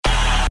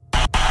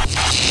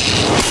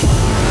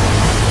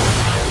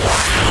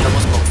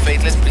Estamos con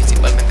Faithless,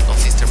 principalmente con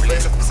Sister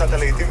Bliss. קבוצת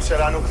הלהיטים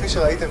שלנו, כפי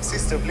שראיתם,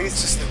 Sister Bliss.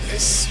 Sister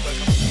Bliss,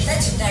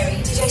 Legendary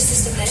DJ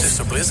Sister Bliss.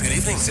 Sister Bliss, good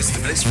evening. Sister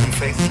Bliss from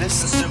Faithless.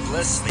 Sister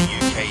Bliss, the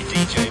UK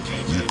DJ.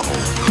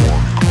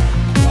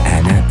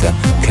 And at the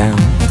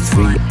count of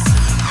 3,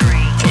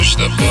 push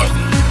the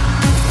button.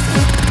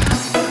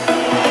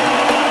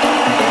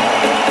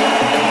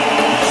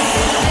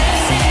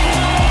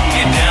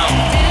 Get down.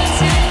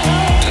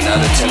 Do not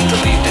attempt to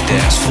leave the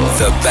dance floor.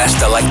 the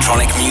best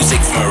electronic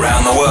music from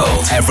around the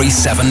world every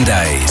 7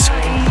 days.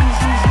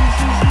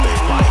 They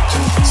like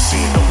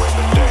seeing the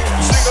women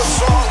dance. Sing a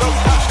song of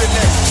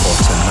happiness. For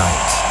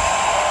tonight,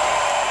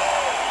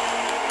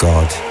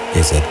 God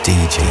is a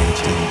DJ.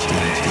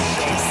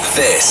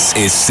 This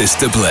is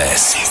Sister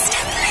Bliss.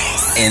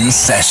 In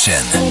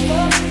session.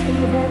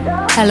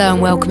 Hello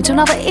and welcome to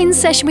another In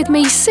Session with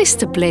me,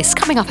 Sister Bliss.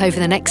 Coming up over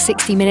the next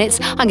 60 minutes,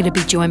 I'm going to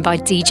be joined by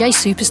DJ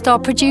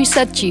superstar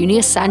producer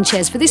Junior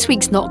Sanchez for this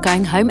week's Not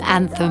Going Home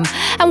anthem.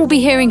 And we'll be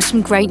hearing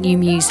some great new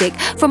music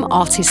from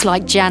artists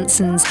like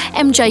Jansons,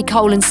 MJ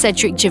Cole and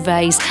Cedric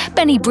Gervais,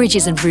 Benny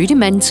Bridges and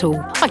Rudimental.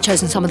 I've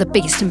chosen some of the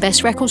biggest and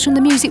best records from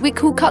the Music with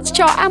Cool Cuts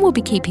chart, and we'll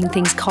be keeping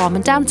things calm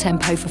and down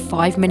tempo for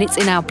 5 minutes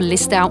in our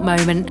blissed out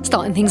moment.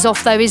 Starting things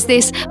off though is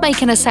this,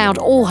 making her sound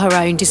all her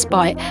own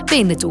despite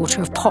being the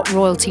daughter of pop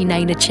royalty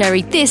Nena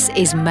Cherry. This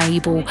is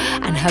Mabel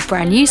and her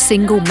brand new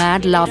single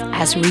Mad Love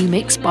as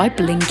remixed by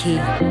Blinky.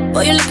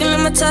 Boy, you're looking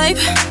like my type,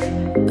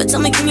 but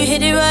tell me, can you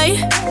hit it right?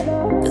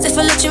 Cause if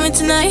I let you in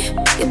tonight,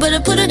 you better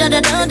put it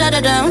da-da-down,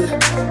 da-da-down.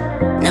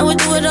 Now we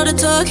do it all the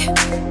talk,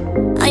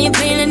 I ain't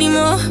playing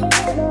anymore.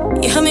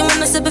 You heard me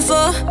when I said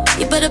before,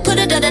 you better put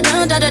it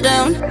da-da-down,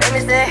 da-da-down. Let me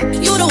say,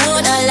 you the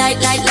one I like.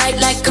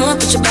 Come on,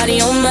 put your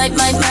body on might.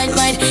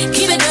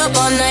 Keep it up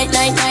all night.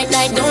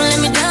 Don't let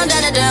me down,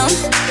 da-da-down.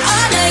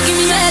 All night, give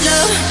me mad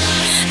love.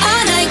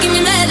 All night, give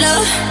me mad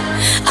love.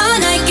 All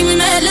night, give me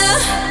mad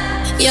love.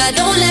 Yeah,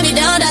 don't let me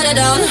down,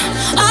 da-da-down.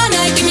 All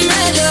night, give me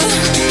mad love.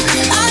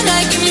 All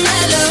night, give me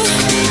mad love.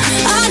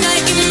 All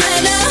night, give me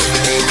mad love.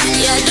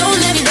 Yeah, don't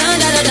let me down,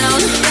 da-da-down.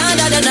 Down,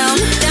 da-da-down.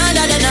 Down,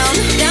 da-da-down.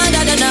 Down,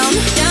 da-da-down.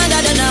 Down,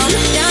 da-da-down.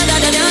 Down,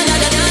 da-da-down.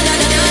 Down,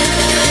 da-da-down.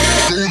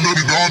 Don't let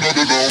me down,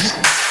 da-da-down.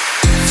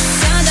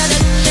 Down,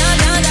 da-da-down.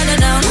 Down,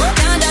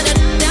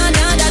 da-da-down.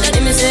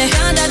 Let me say,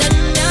 down, down.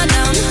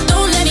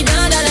 Don't let me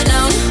down,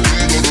 da-da-down.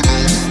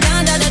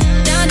 Down, down.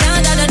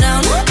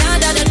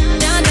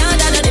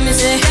 Let me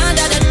say, down.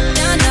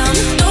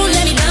 Don't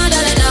let me down,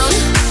 da-da-down.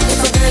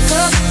 If I break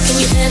up, can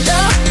you stand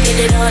up? Get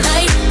it all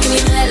night. Give me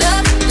mad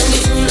love. Let me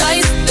shoot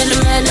lights. Better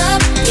mad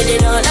love. Get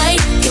it all night.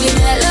 Give me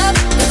mad love.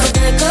 If I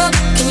break up,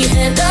 can you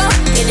stand up?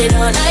 Get it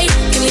all night.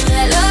 Give me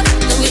mad love.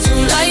 Let me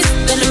shoot lights.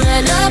 Better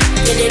mad love.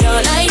 Get it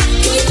all night.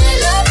 Give me mad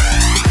love.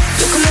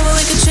 You come over,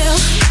 we can chill.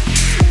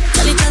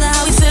 Tell each other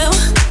how we feel.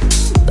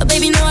 But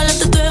baby, know I love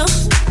the thrill.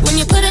 When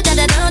you put it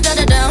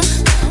da-da-down.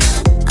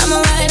 I'm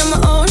alright on my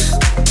own.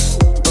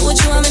 But with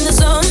you, I'm in the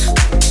zone.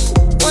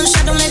 One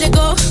shot, don't let it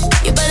go.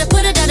 You better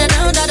put it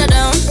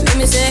da-da-down. Let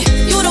me say,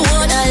 you the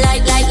one I like.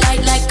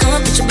 Come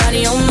on, put your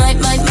body on might.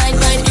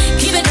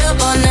 Keep it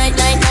up all night.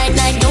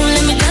 Don't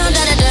let me down,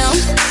 da-da-down.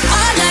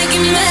 All night,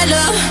 give me mad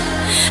love.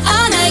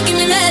 All night, give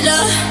me mad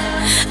love.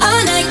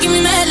 All night, give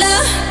me mad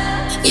love.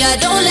 Yeah,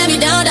 don't let me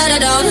down,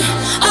 da-da-down.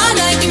 All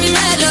night, give me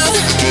mad love.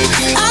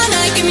 All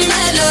night, give me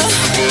mad love.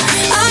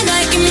 All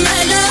night, give me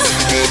mad love.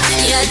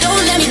 Yeah,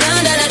 don't let me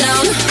down,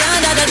 da-da-down. Down,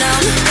 da-da-down.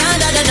 Down,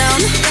 da-da-down.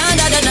 Down,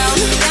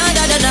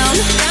 da-da-down.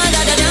 Down,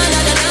 da-da-down. Down, da-da-down.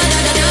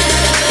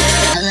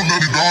 Don't let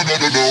me down,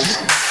 da-da-down.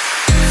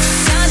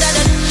 Down,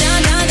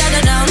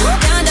 da-da-down.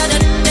 Down,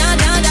 da-da-down.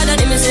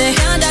 Let me say,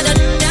 down, down.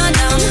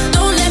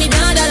 Don't let me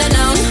down,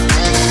 da-da-down.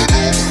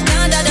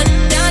 Down,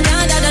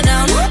 da-da-down.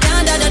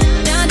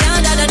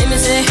 Let me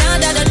say,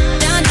 down.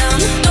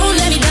 Don't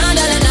let me down,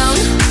 da-da-down.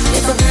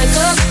 If I break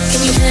up,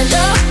 can you stand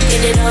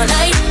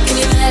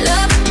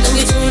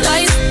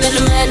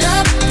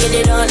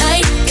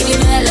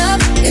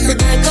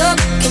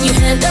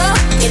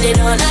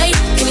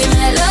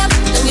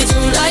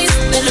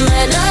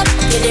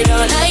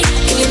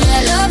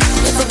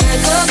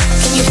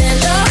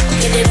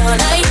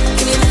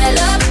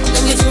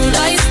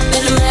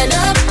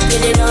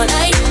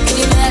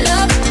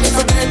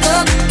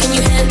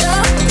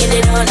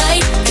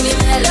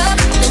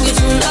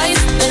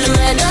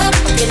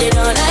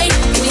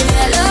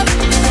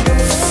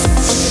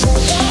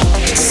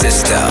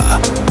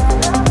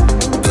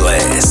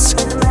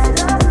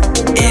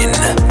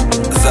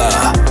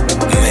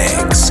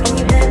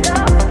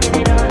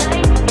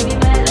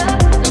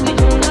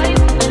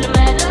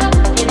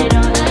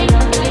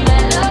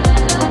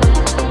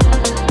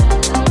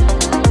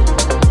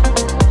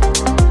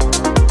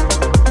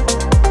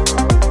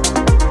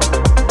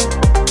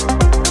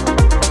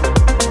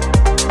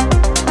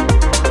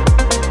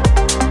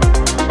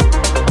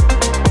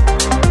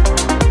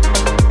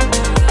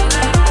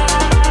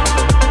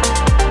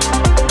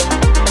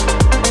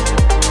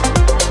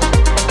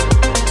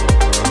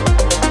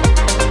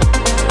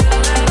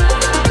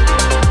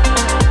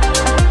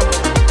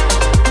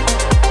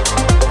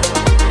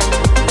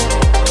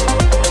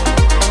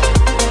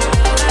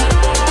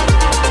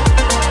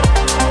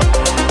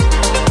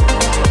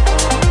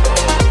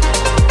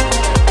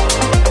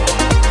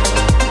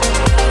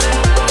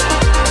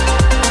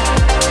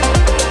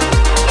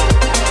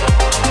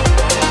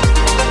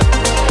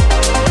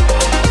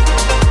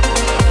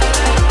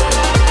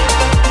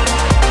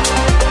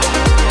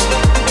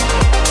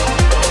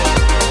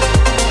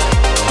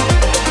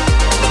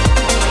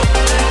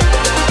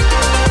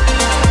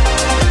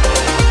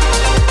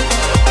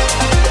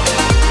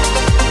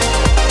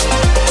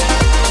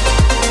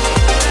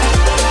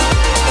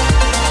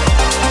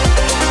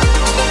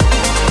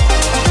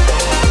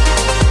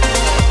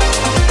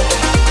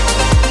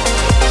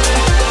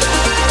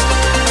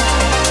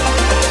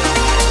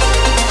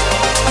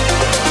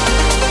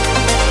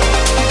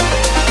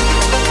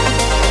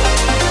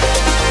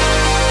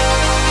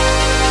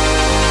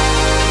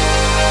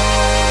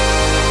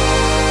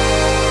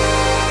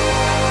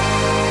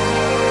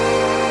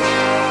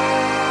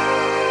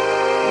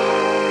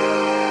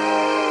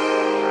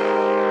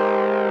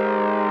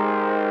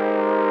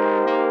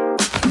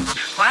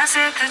Was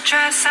it the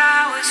dress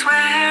I was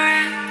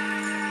wearing?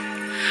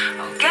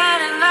 Or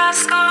getting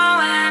lost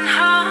going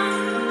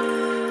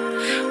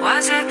home?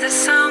 Was it the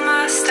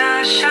summer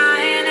stars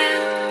shining?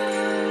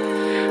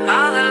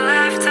 All the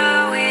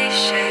laughter we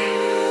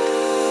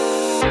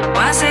shared?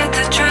 Was it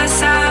the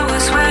dress I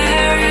was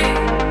wearing?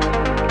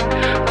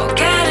 Or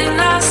getting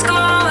lost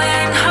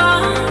going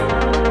home?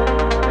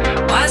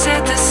 Was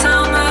it the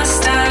summer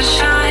stars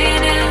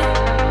shining?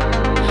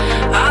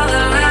 All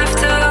the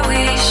laughter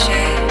we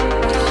shared?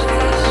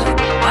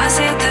 Was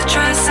it the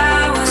dress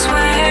I was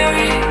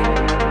wearing?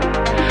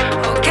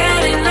 Or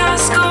getting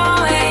lost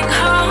going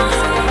home?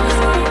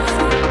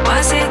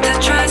 Was it the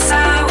dress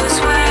I was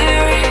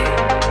wearing?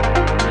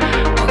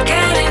 Or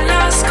getting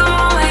lost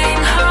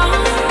going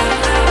home?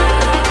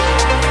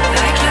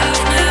 Like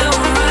love now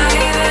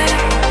arriving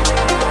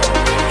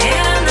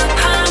in the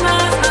palm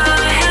of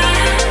my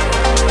hand.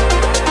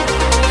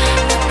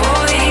 The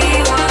boy, he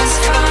was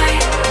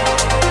fine.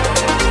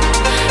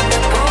 The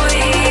boy,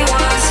 he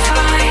was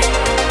fine.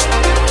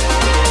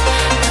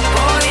 The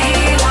boy,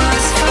 he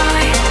was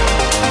fine.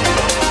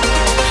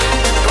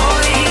 The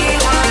boy, he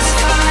was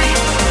fine.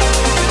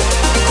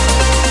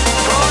 The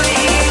boy,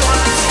 he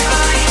was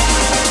fine.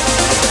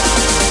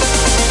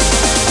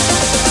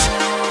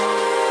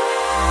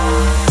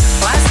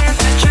 Was it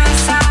the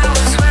dress I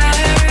was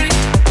wearing?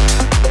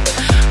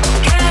 Or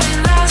getting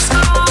lost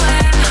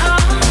going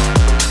home?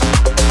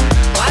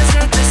 Was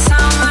it the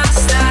summer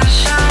stars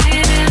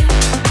shining?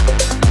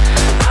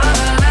 All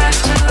the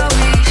laughter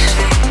we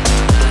shared?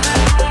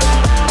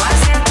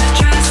 Was it the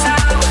dress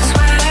I was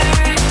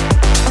wearing?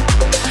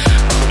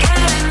 Or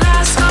getting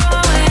lost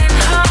going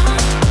home?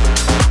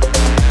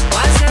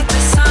 Was it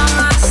the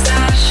summer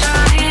stars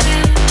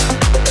shining?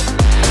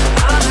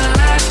 All the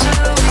laughter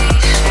we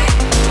shared?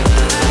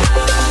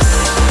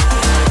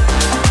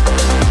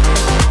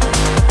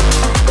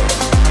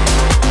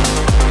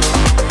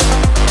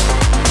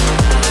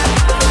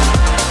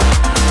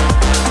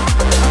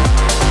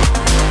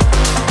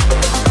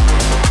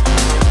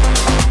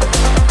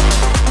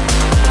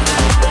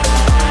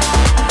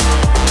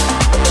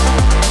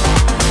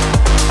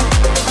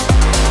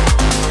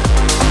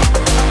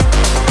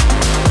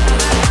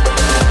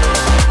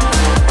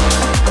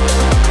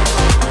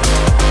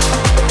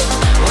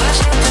 Was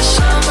it the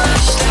summer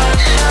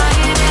stars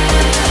shining?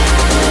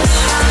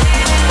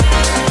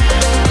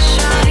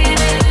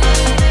 Shining,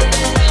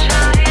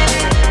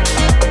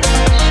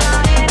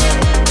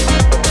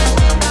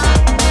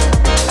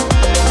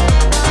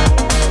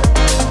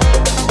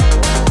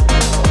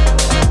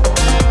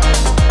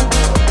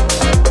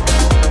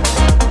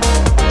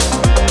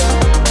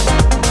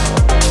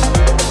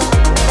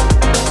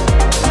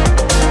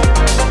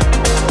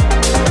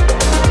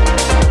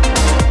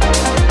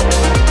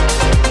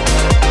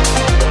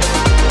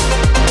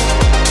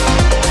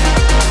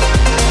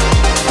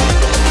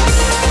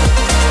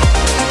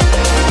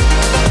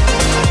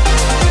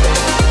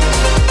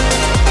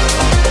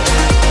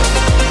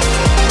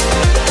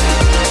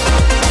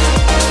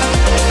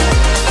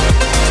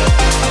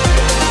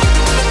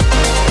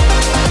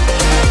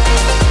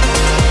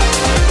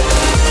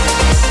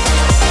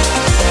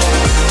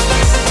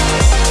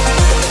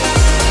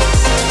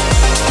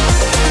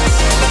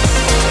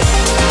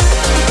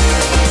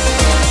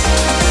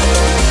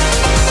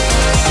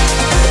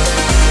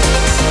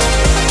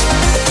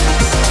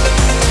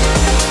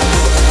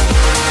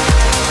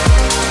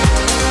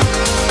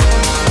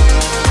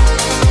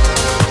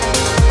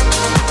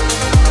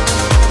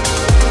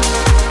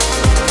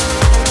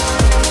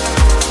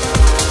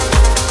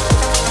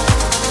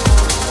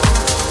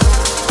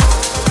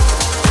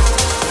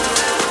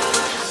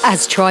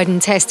 As tried and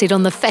tested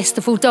on the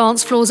festival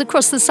dance floors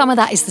across the summer,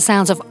 that is the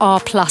sounds of R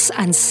Plus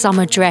and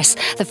Summer Dress,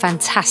 the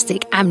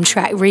fantastic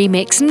Amtrak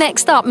remix.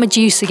 Next up,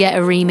 Medusa get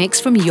a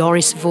remix from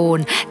Joris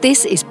Vaughan.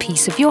 This is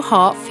Piece of Your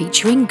Heart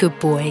featuring Good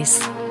Boys.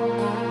 Show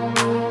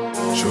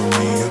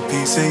me a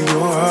piece of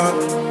your heart.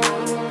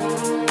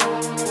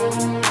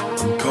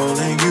 I'm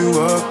calling you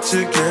up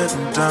to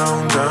getting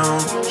down, down.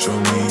 Show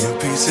me a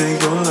piece of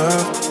your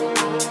love.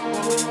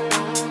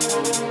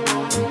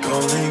 I'm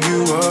calling you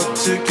up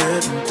to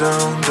getting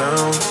down,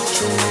 down.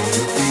 Show me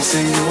a piece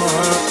of your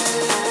heart,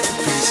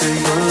 a piece of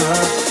your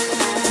love.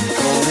 I'm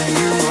calling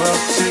you up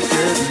to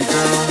getting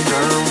down,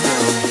 down,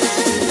 down.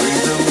 The way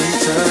that we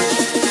touch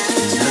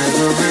is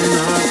never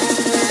enough.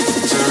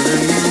 I'm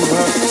turning you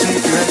up to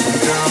getting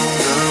down,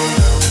 down,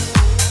 down.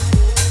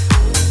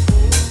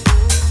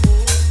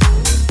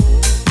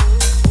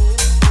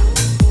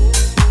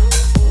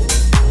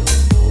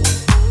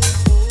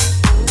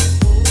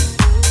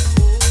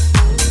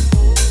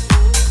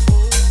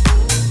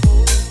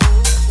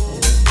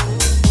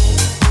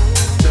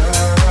 Da,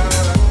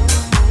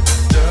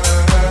 da,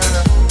 da.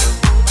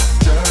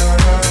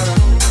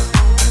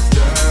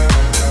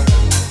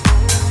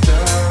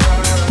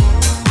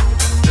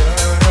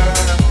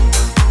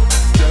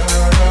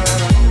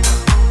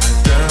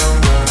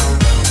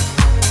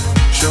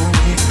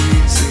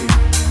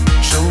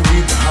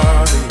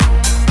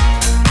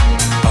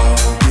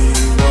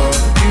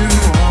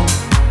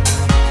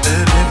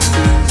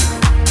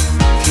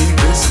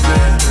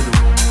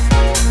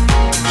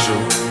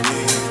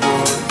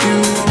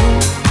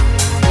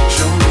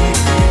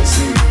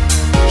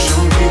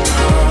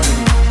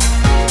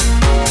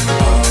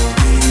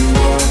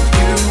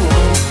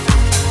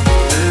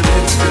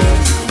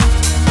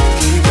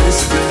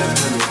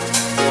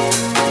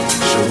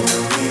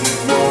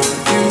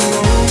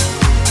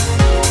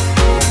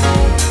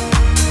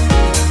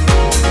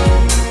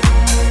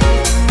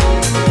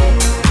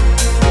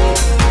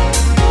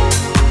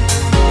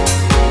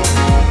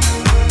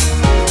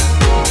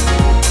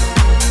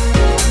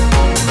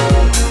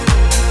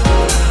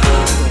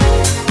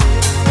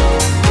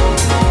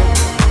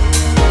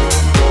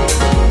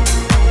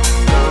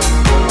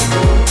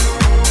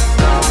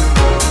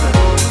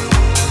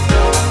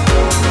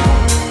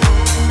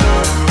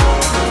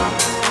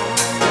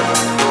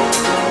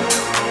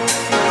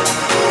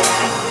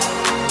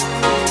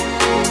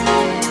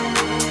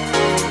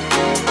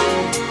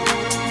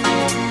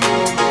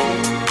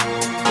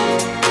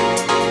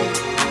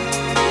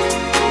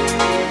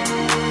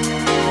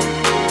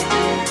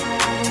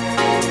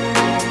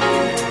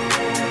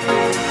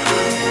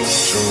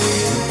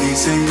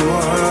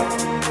 heart,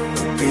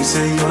 a piece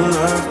of your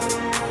love.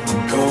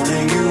 I'm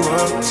calling you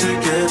up to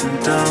getting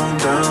down,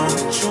 down.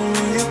 Show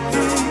me a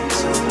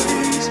piece of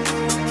these,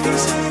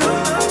 piece of your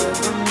love.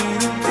 I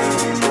need a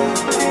piece of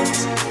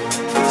these,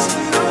 piece of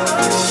your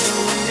love.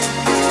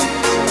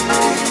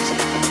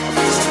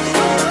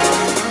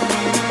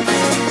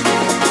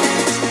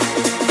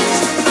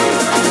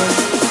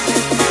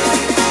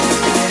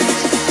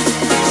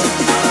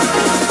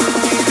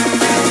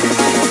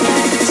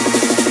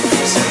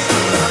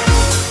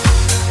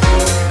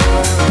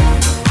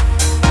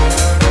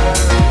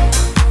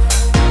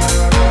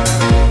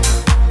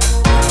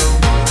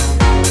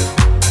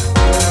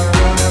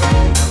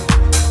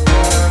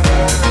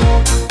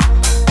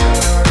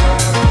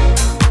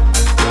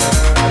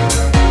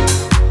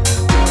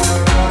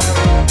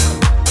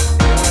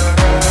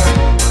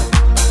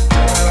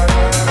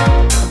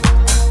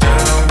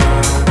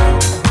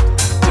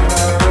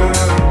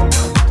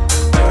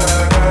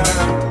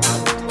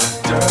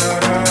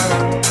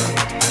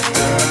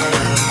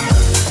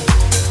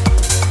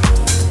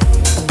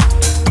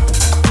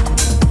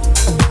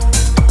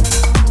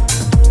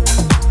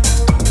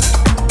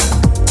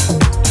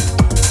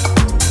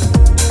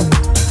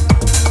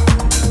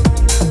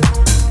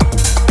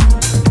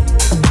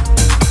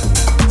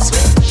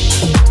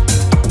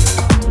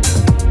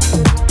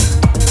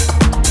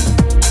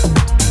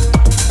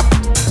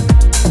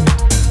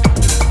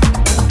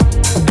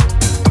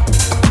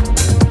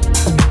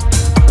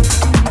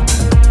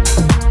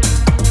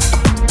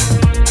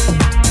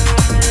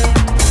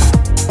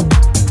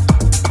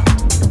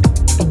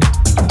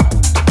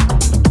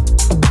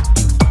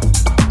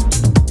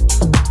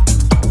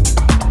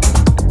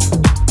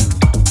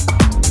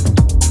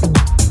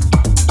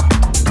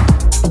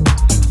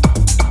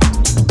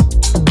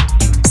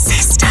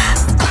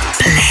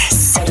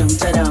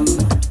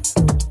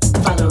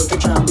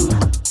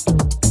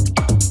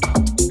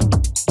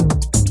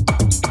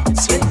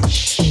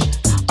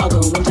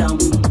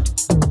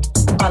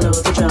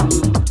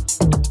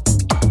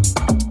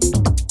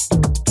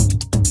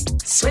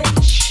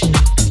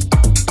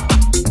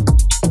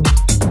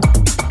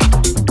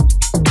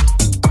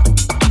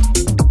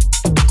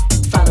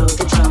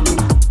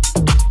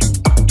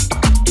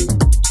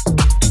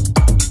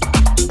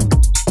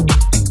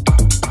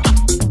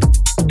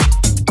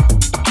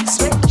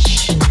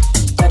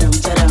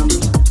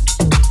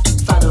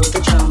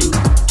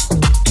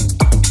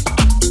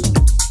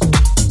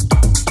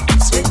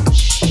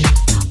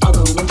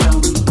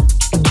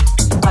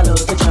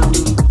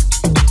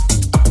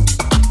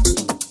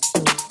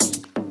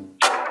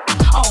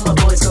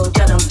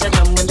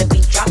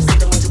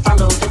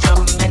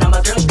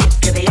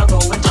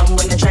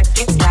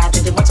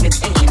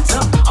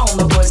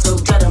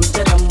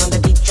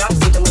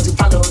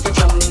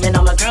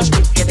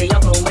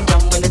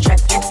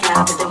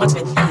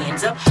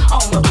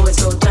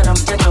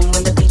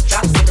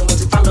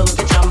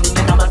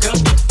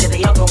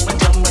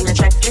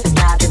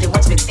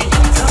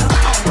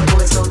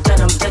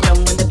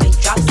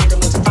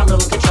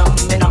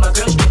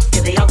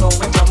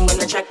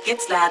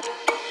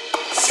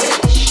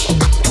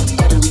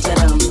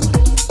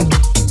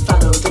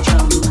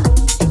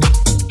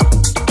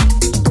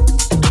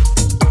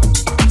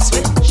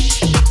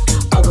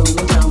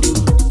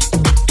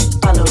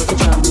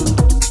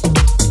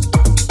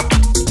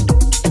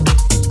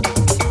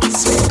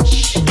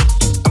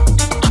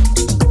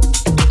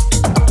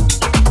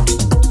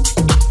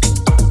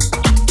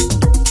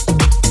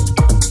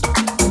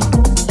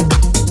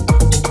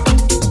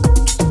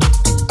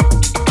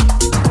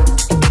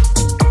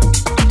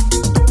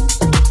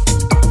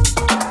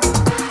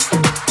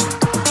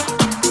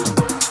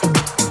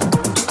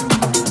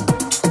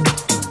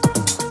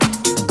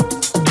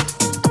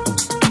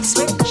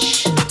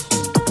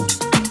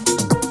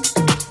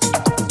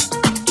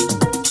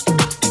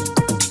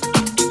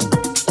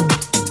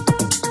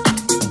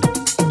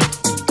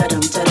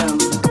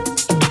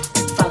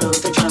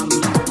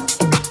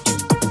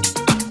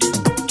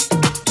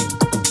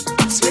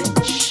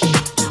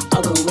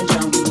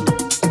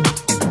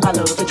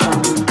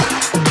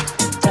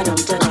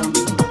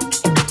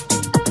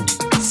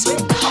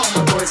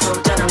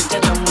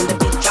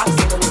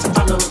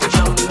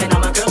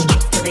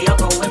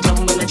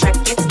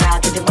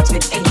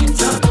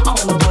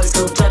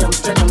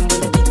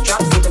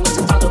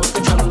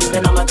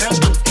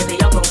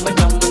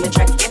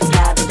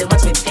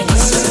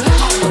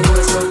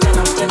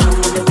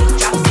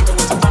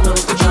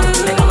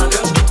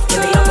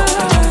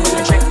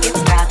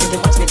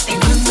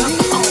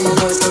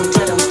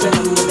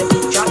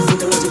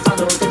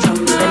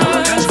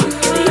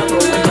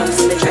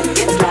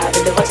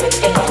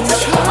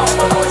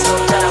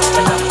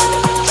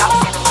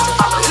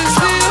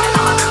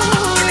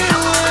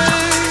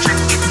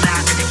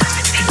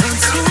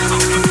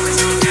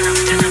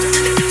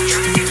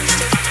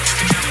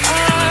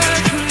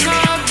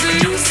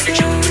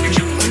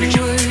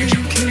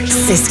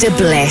 Sister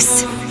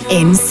Bliss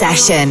in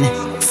session.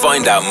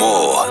 Find out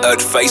more at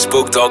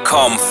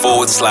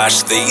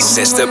facebook.com/The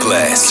Sister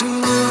Bliss.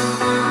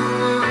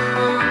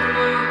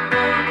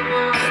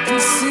 I can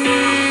see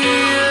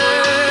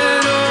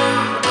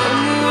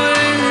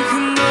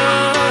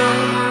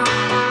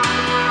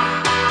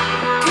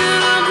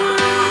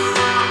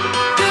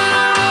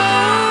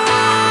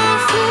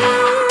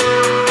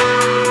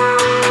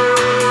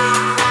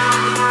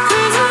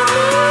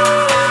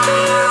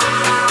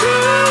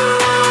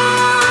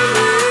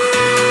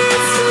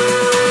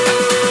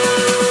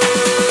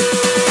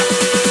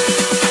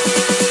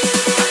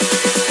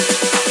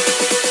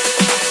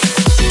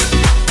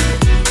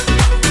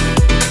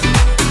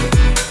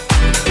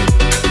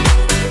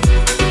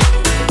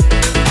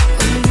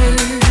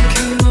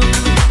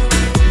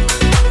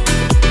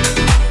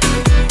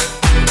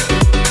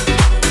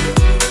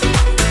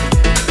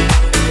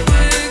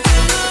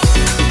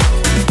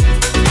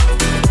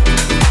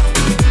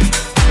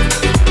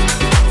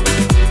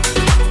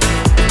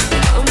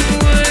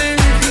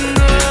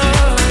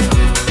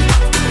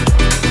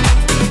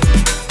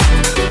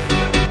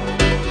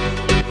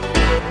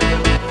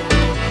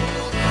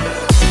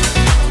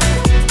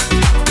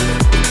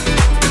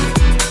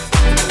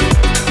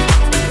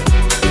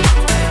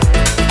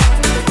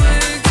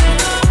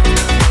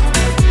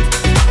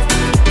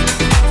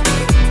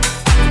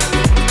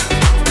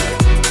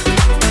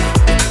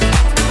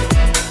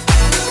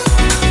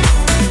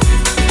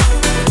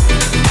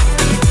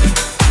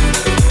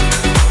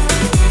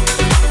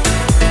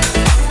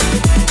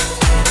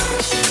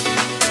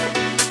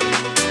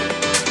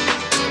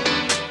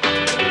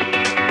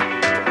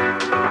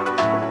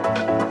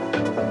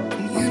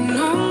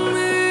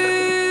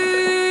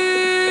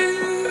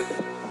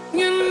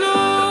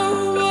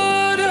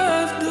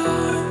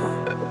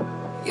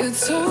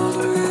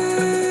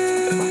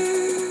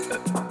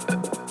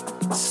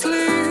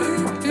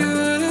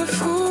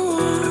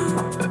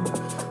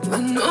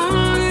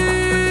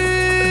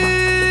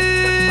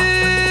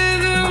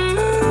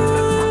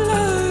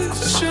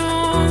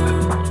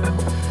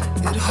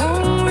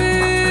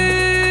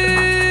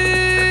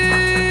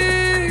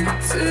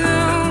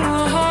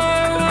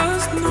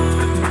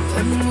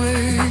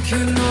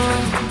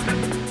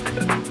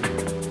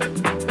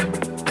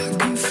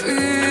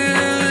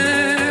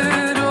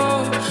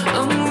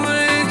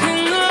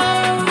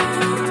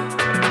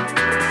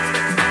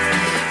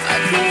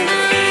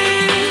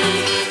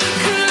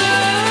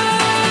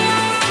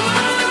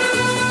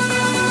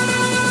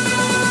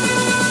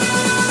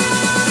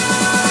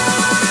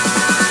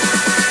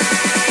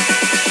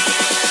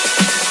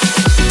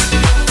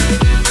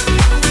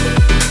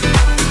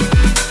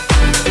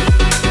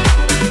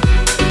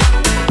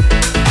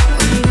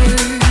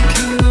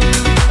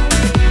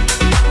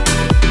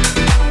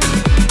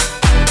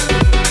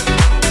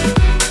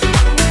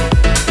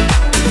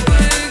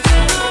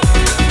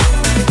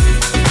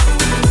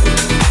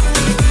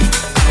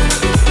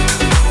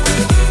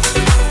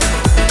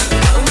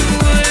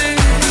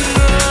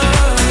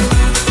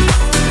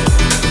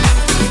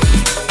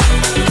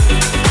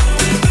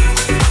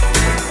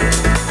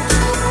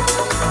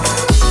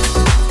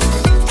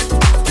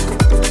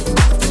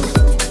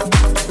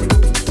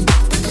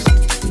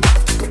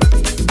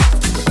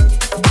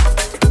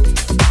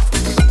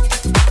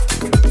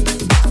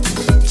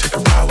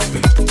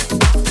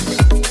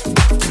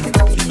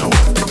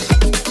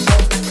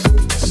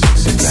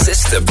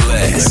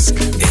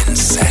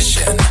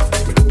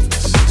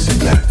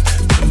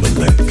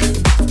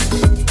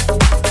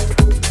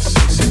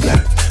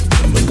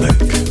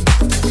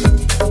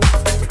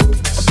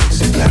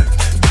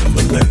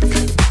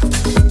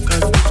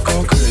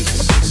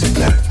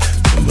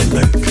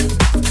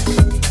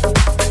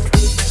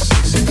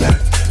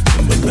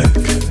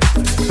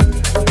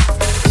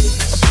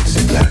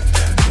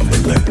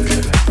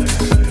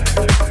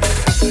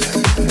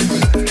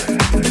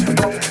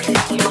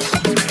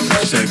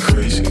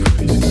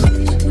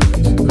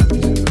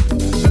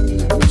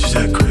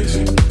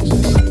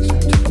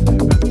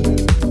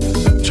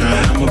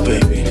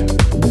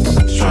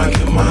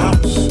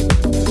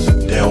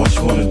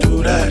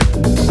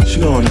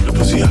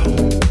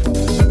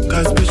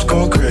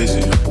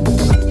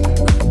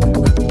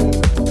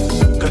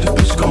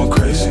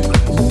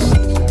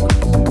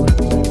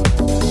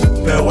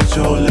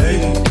your old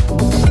lady.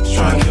 She's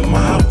trying to get in my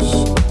house.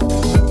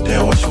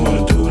 Damn, why she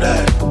wanna do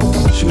that?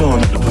 She know I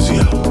need the pussy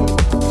out.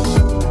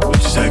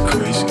 Bitches act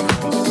crazy.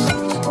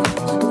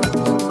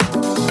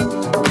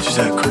 Bitches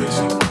act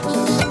crazy.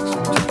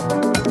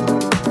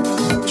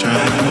 Trying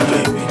to have a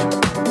baby.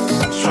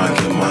 She's trying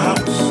to get in my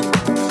house.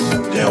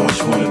 Damn, why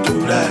she wanna do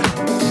that?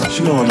 She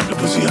know I need the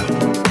pussy out.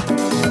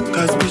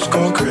 Got this bitch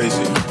going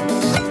crazy.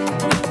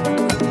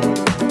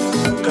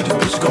 Got this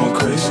bitch going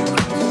crazy.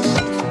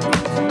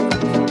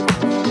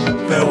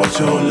 Better watch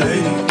your old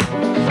lady.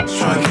 She's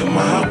trying to get in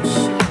my house.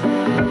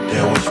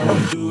 Damn, why she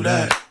wanna do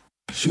that?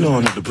 She know I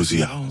need the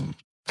pussy out.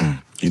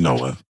 You know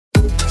what?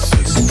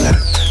 Sexy black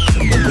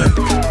Timberlake.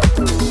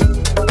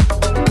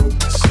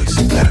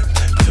 Sexy black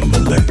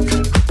Timberlake.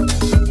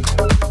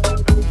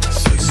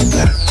 Sexy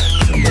black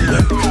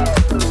Timberlake.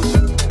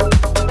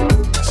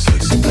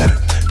 Sexy black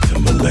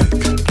Timberlake.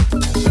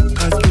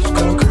 Got this bitch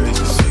going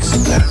crazy. Sexy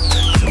black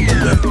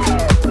Timberlake.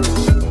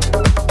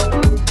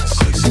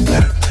 Sexy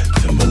black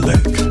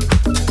Timberlake.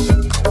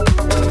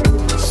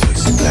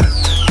 Sexy black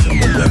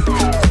Timberlake.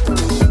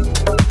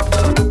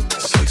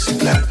 Sexy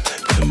black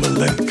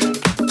Timberlake.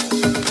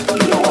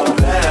 You know I'm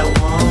bad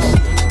one,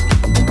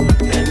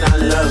 and I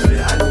love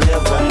it. I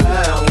never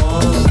had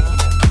one.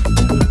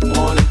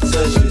 Wanna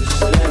touch it,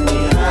 just let me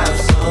have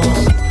some.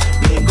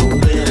 Nigga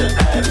with an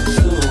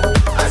attitude.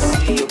 I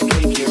see your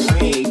pinky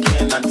ring,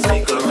 can I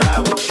take a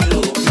ride with you?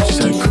 Bitches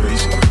act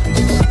crazy.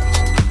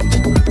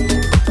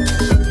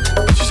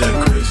 Bitches act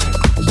crazy.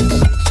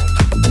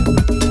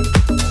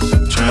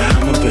 Try to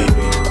have my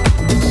baby.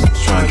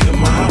 Try to get in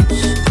my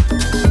house.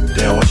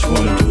 Damn, why she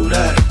wanna do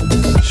that?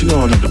 She know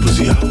I need the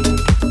pussy out.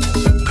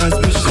 Cause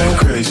bitches act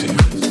crazy.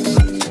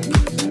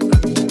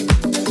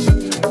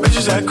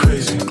 Bitches act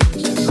crazy.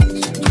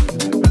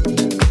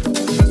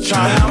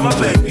 Try to have my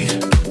baby.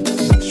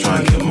 Try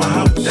to get in my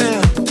house.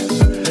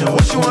 Damn,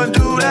 why she wanna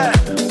do that?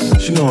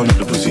 She know I need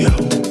the pussy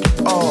out.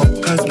 Oh,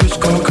 cause bitch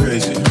going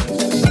crazy.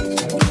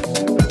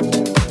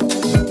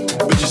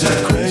 Bitches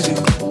act crazy.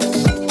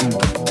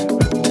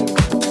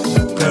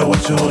 Better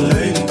watch your old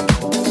lady.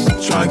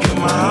 Try to get in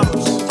my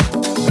house.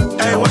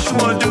 Hey, why she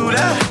wanna do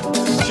that?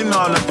 She know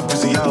I like the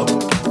pussy out.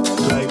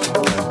 Like,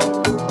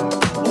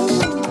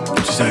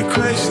 bitches act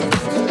crazy.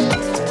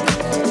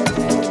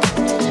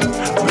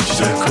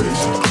 Bitches act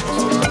crazy.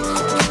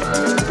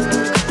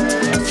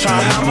 Try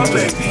to have my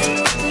baby.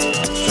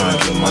 Try to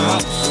get in my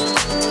house.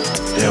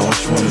 Yeah, why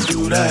she wanna do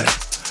that?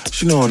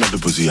 She know I like the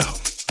pussy out.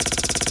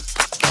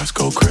 Let's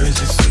go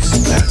crazy. Sexy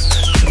black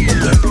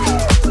Timberlake.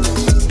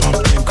 Pump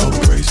and go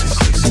crazy.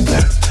 Sexy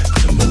black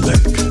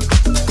Timberlake.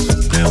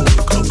 Then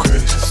we'll go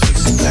crazy.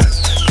 Sexy black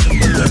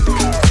Timberlake.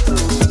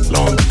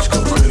 Long Beach go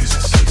crazy.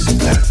 Sexy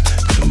black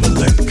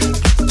Timberlake.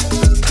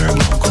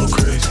 Paramount go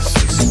crazy.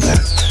 Sexy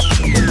black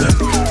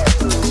Timberlake.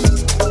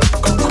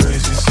 Go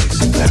crazy.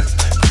 Sexy black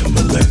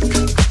Timberlake.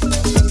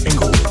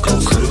 Inglewood go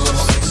crazy.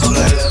 Sexy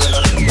black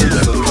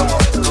Timberlake.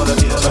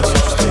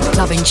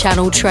 Loving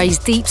Channel Trey's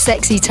deep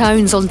sexy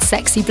tones on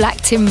Sexy Black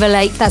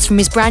Timberlake. That's from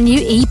his brand new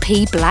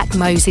EP Black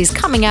Moses,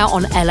 coming out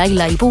on LA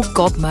label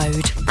God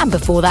Mode. And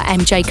before that,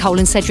 MJ Cole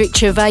and Cedric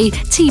Gervais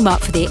team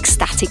up for the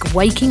ecstatic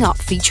Waking Up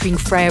featuring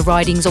Freya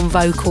Ridings on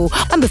vocal.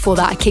 And before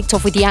that, I kicked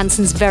off with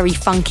Janssen's very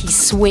funky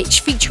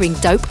Switch featuring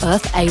Dope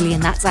Earth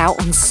Alien. That's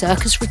out on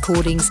Circus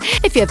Recordings.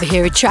 If you ever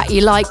hear a track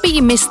you like but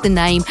you missed the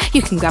name,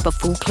 you can grab a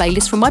full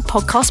playlist from my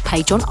podcast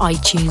page on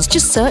iTunes.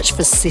 Just search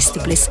for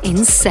Sister Bliss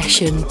in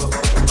Session.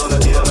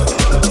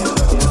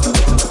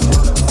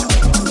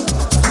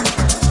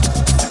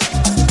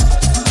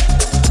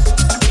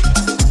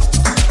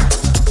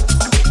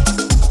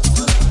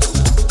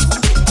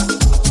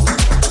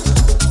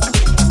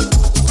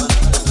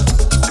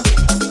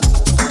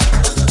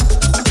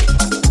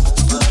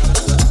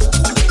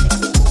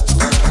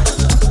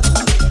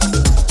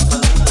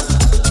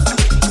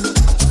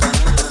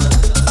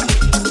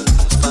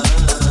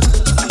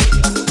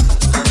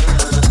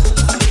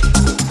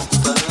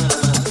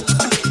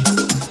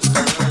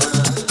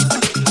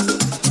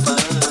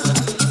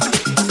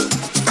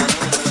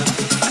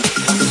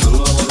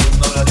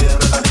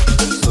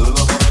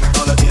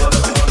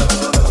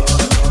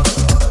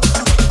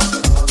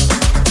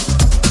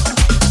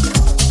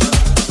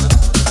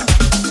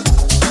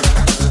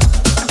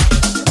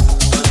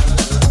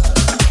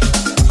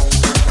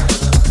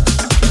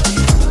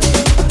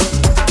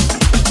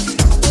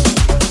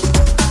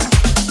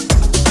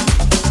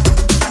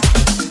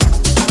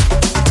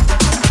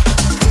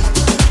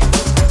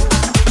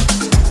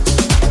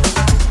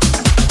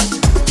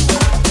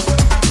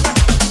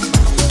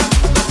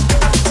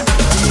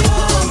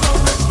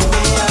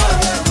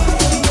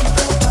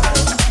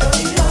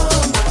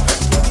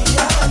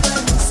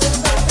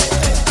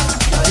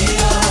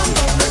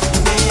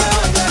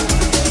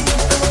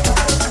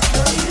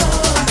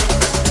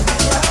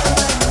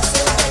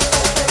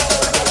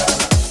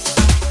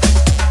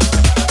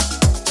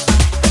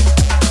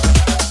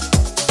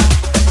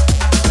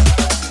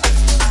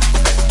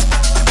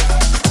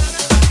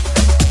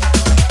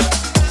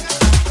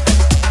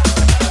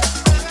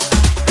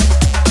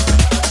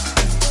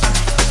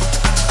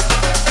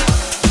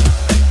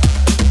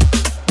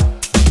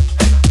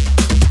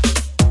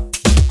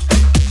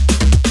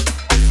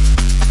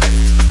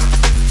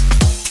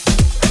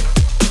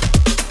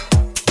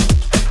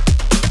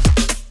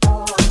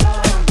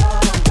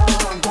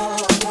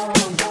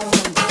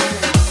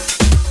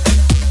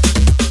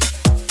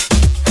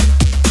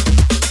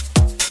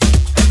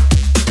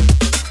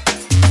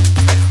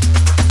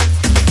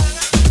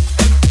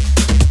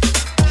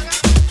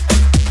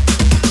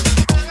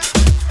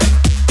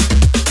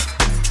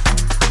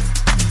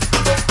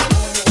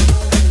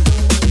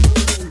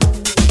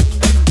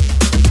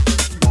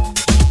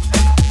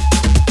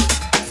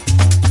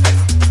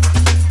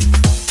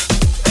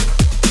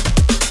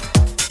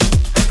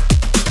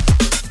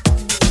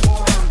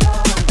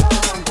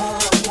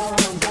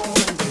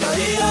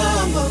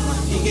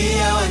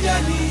 ingia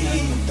wanjani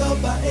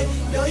toba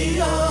ndio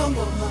hiyo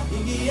ngoma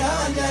ingia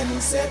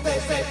wanjani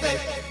sepepe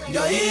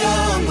ndio hiyo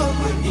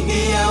ngoma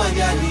ingia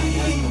wanjani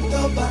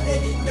toba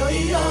ndio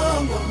hiyo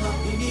ngoma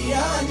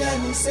ingia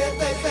wanjani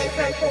sepepe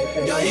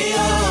ndio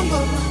hiyo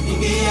ngoma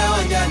ingia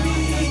wanjani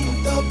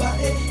toba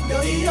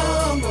ndio hiyo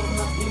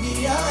ngoma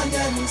ingia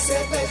wanjani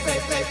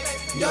sepepe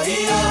ndio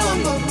hiyo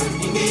ngoma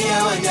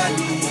ingia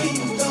wanjani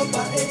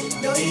toba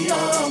ndio hiyo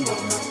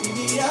ngoma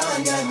ingia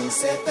wanjani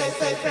sepepe.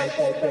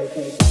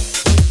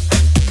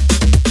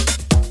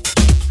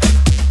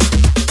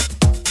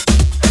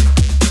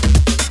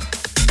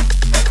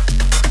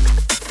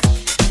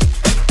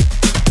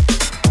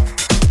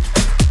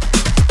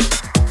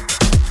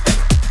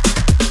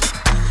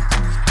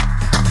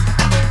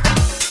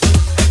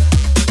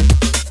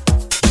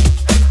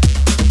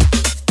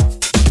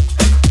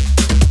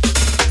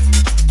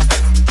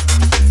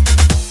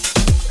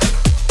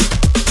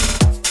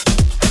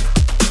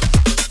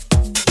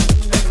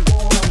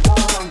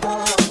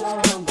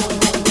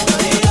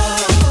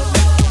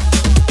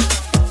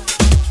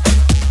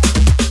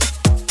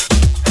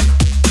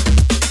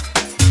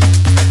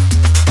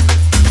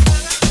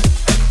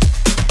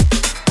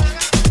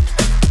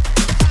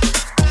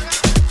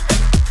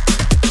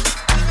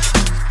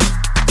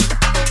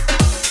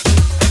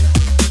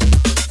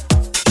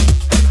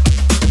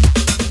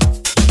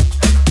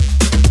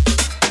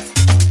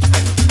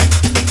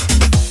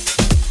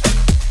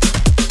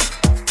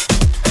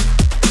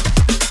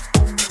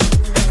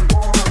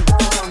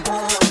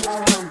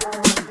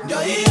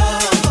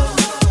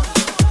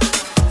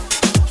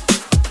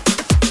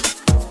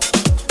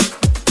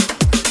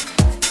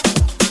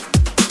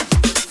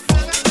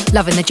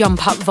 Loving the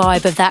jump-up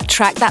vibe of that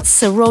track. That's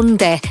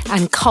Saronde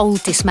and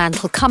Cold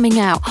Dismantle coming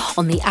out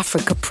on the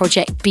Africa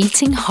project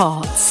Beating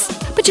Hearts.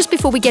 But just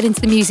before we get into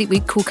the Music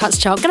Week Cool Cuts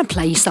chart, I'm going to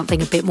play you something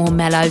a bit more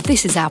mellow.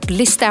 This is our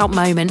blissed out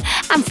moment,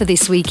 and for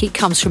this week it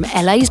comes from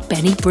LA's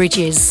Benny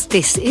Bridges.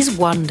 This is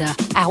Wonder,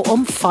 out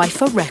on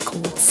Pfeiffer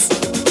Records.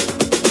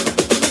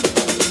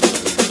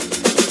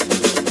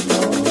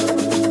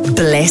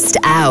 Blissed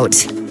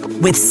Out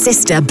with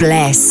Sister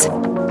Bliss.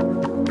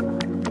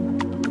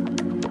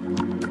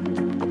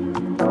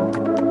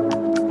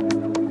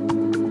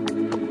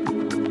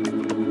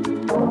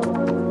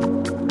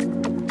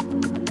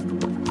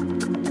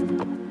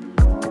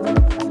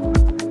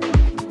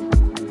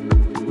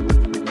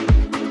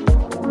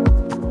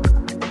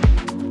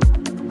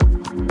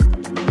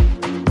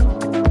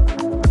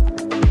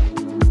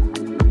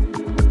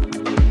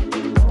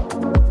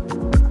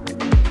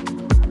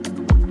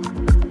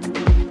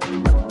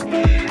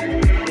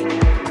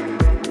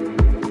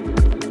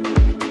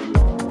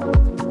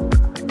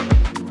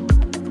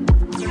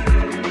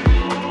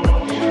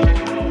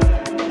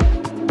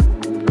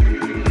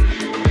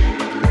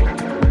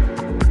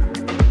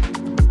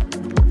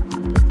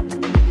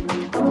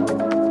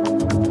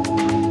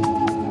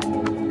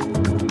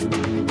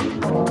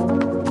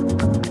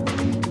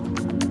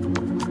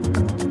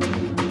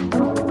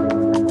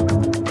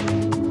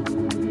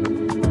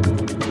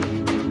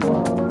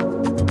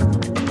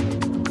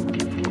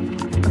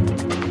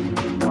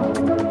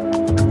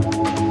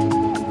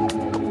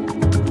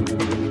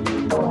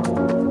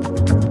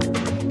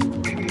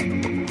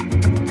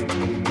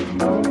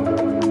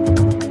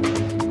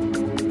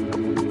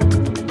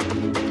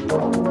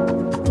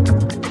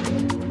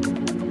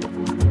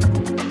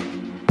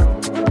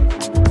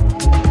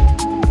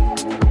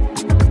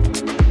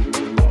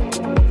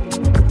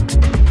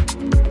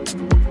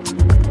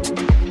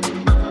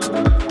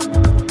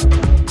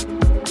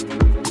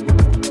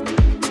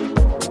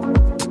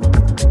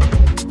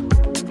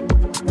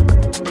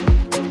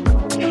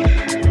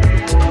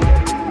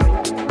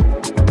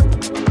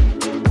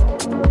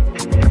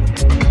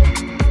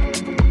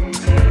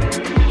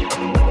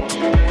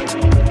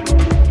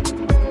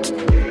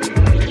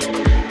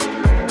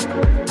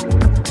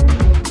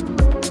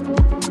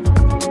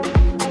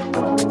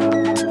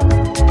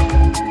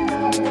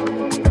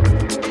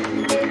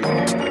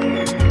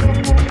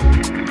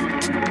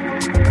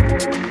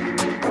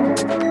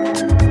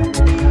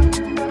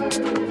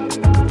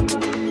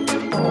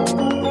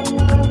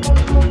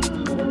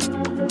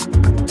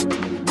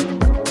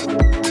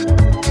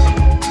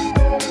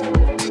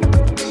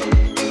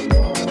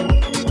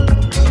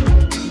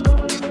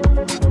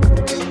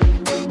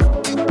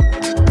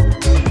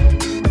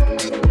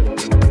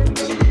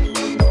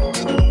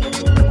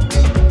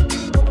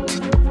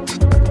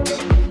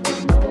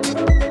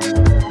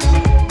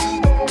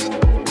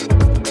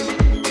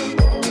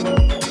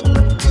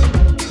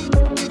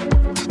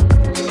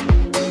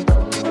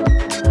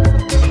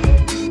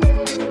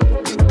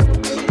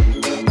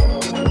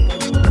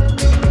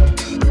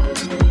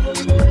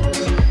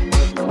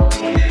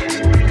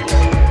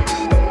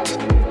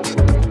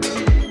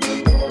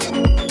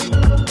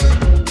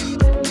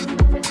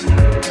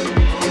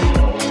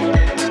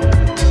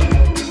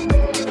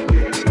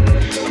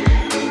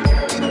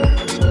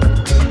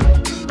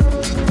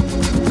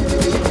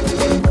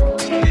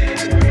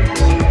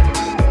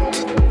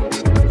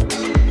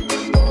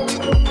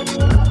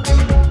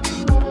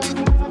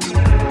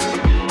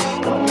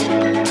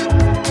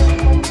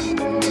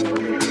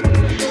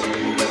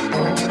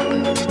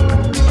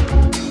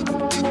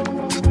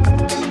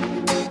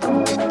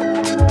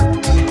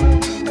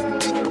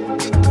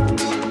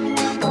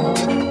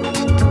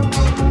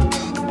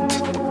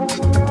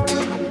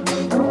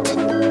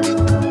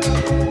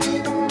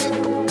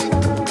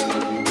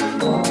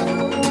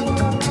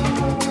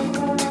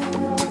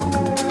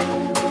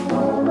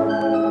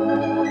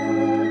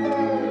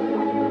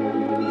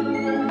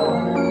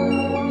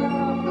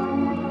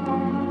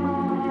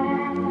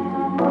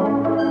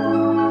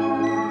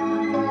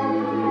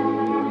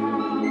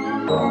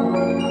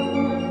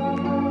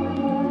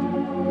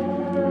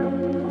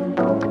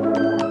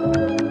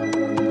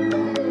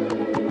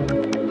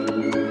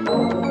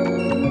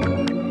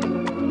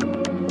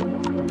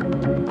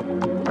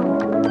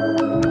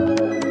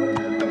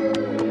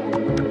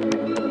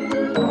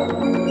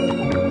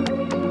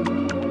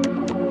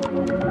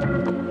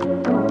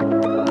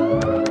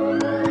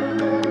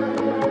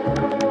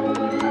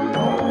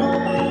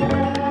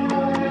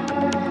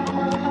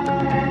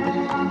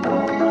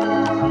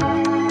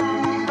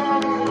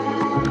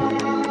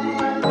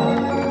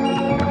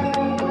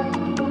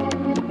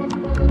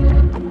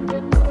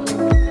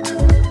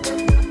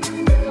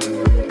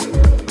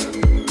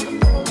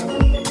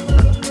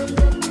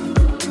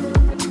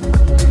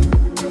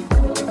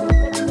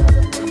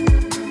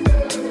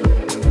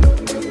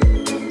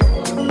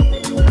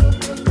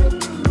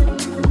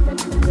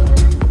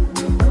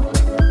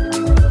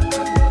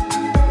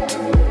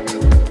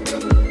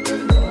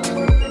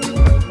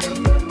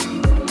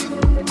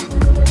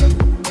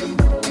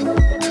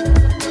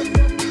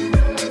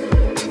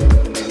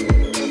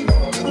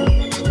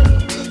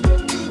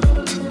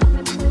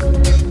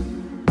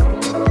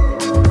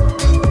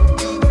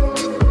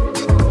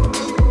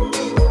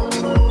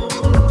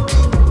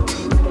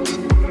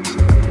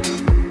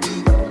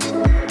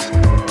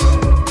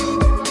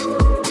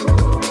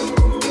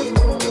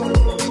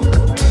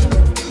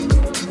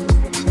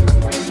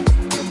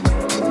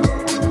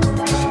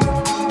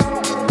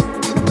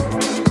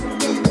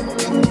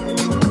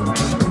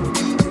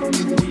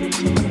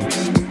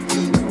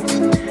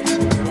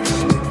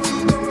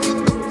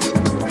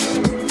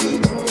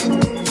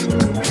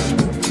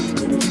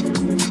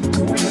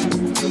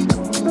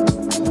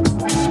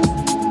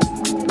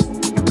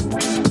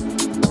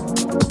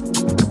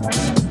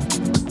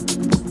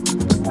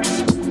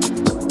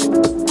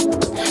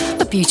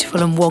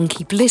 beautiful and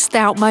wonky blissed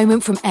out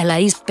moment from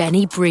LA's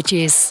Benny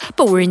Bridges.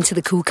 But we're into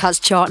the Cool Cuts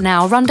chart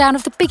now, a rundown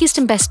of the biggest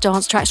and best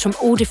dance tracks from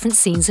all different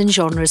scenes and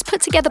genres,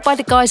 put together by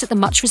the guys at the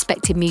much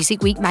respected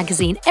Music Week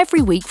magazine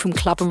every week from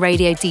club and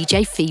radio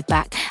DJ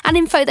feedback and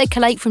info they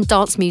collate from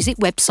dance music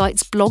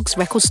websites, blogs,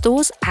 record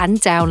stores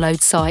and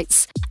download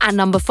sites. At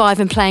number 5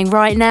 and playing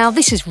right now,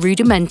 this is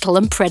Rudimental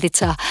and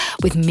Predator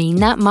with Mean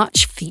That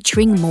Much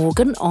featuring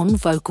Morgan on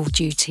vocal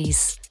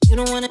duties. You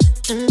don't want it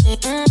to me.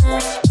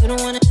 You don't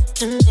want it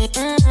to me.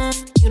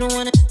 You don't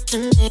want it to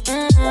me.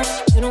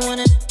 You don't want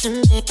it to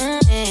me. You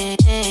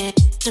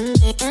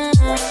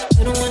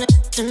don't want it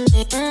to me.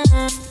 You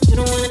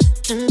don't want it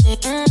to me.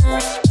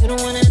 You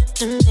don't want it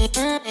to me.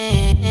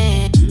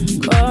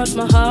 Cross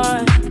my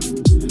heart,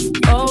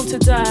 hope to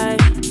die.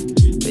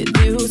 With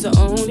you's the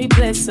only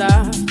place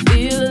I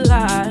feel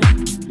alive.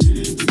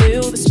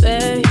 Fill the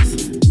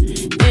space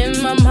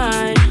in my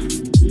mind.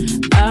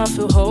 I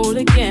feel whole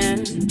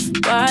again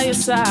by your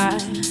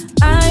side.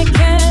 I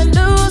can't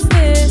lose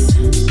this.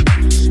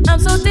 I'm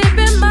so deep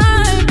in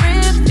my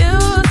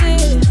refuse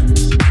it.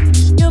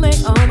 You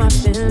make all my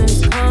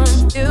feelings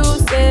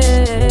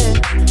confusing.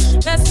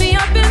 Mess me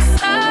up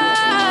inside.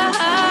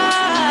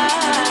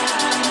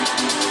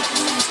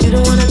 You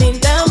don't wanna mean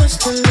that much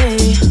to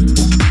me.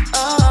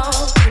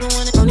 Oh, you don't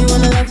wanna, only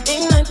wanna love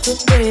me night to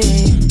day.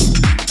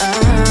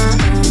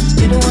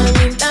 You don't wanna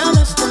mean that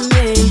much to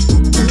me.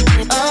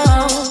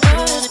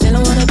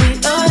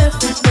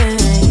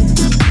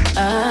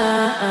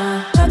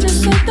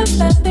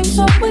 Bad things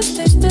always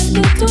taste a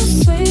little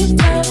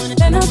sweeter.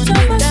 Then I'll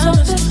tell myself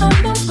that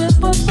I'm not good,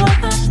 but boy,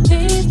 I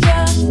need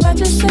ya. I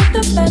just say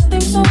the bad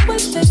things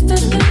always taste a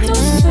little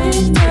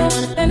sweeter.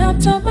 Then I'll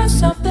tell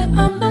myself that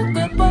I'm not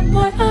good, but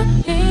boy, I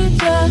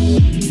need ya.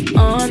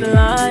 On the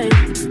line,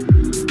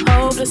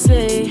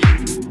 hopelessly,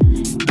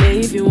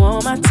 gave you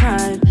all my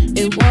time,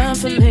 it wasn't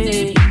for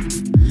me.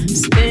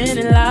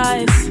 Spinning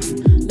lights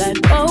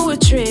like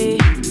poetry.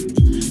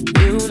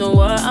 You know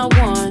what I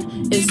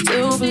want is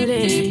to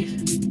believe.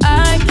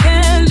 I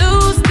can't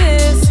lose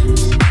this.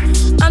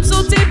 I'm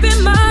so deep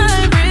in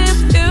my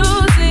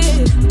refuse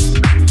it.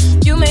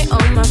 You make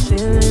all my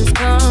feelings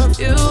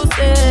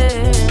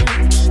confusing.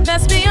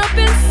 Mess me up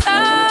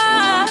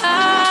inside.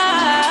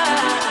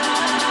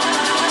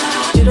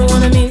 You don't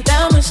wanna mean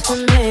that much to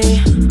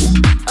me.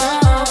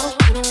 Oh,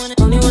 you don't wanna,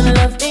 only wanna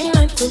love me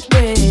night to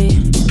day.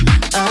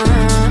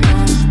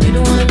 You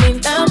don't wanna mean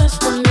that much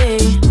to me.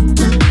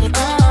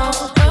 Oh,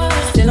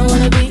 still I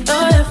wanna be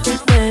your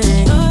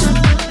everything.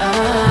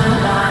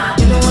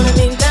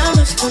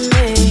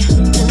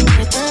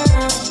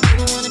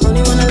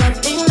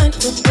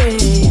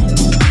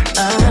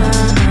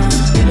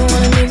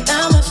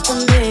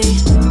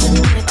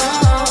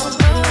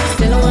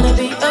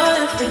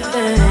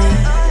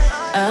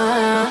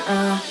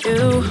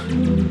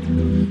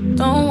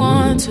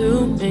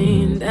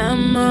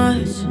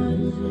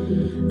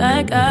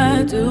 Like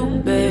I do,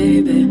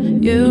 baby.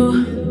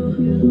 You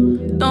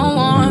don't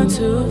want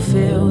to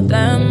feel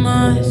that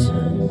much.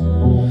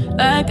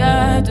 Like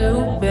I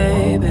do,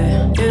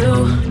 baby.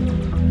 You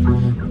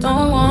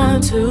don't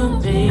want to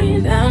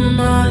mean that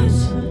much.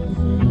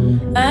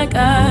 Like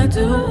I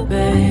do,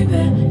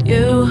 baby.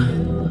 You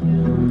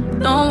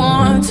don't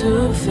want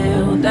to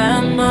feel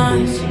that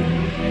much.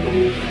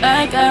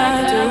 Like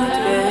I do,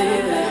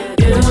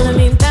 baby. You don't wanna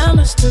mean that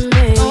much to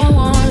me. Don't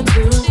want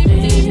to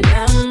mean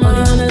that much.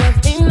 Only wanna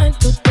love me night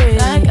to day.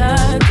 Like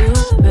I do,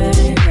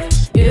 baby.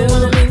 You don't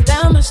wanna mean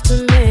that much to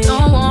me.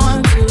 Don't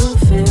want to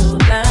feel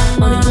that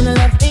much. Only wanna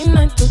love me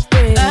night to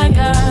day. Like I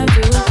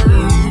do.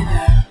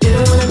 You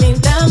don't wanna mean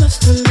that much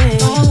to me.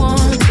 Don't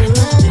want to mean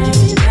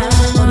that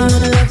much. Only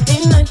wanna love me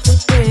night to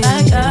day.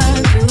 Like I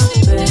do,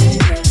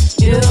 baby.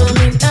 You don't wanna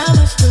mean that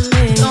much to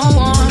me. Don't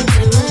want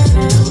to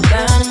feel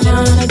that much.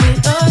 Don't wanna be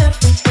your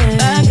everything.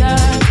 Like I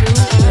do,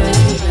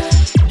 baby.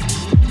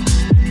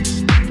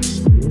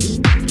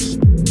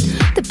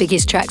 The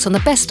biggest tracks on the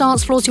best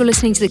dance floors. You're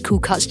listening to the Cool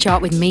Cuts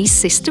chart with me,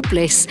 Sister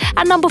Bliss.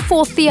 At number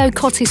 4, Theo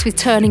Cottis with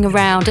Turning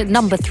Around. At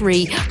number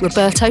 3,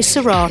 Roberto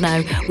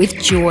Serrano with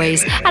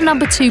Joys. At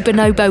number 2,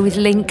 Bonobo with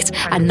Linked.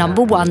 And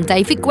number 1,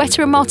 David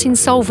Guetta and Martin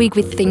Solveig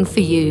with Thing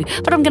For You.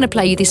 But I'm going to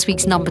play you this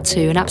week's number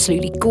 2, an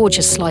absolutely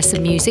gorgeous slice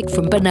of music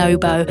from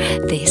Bonobo.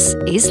 This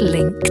is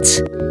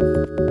Linked.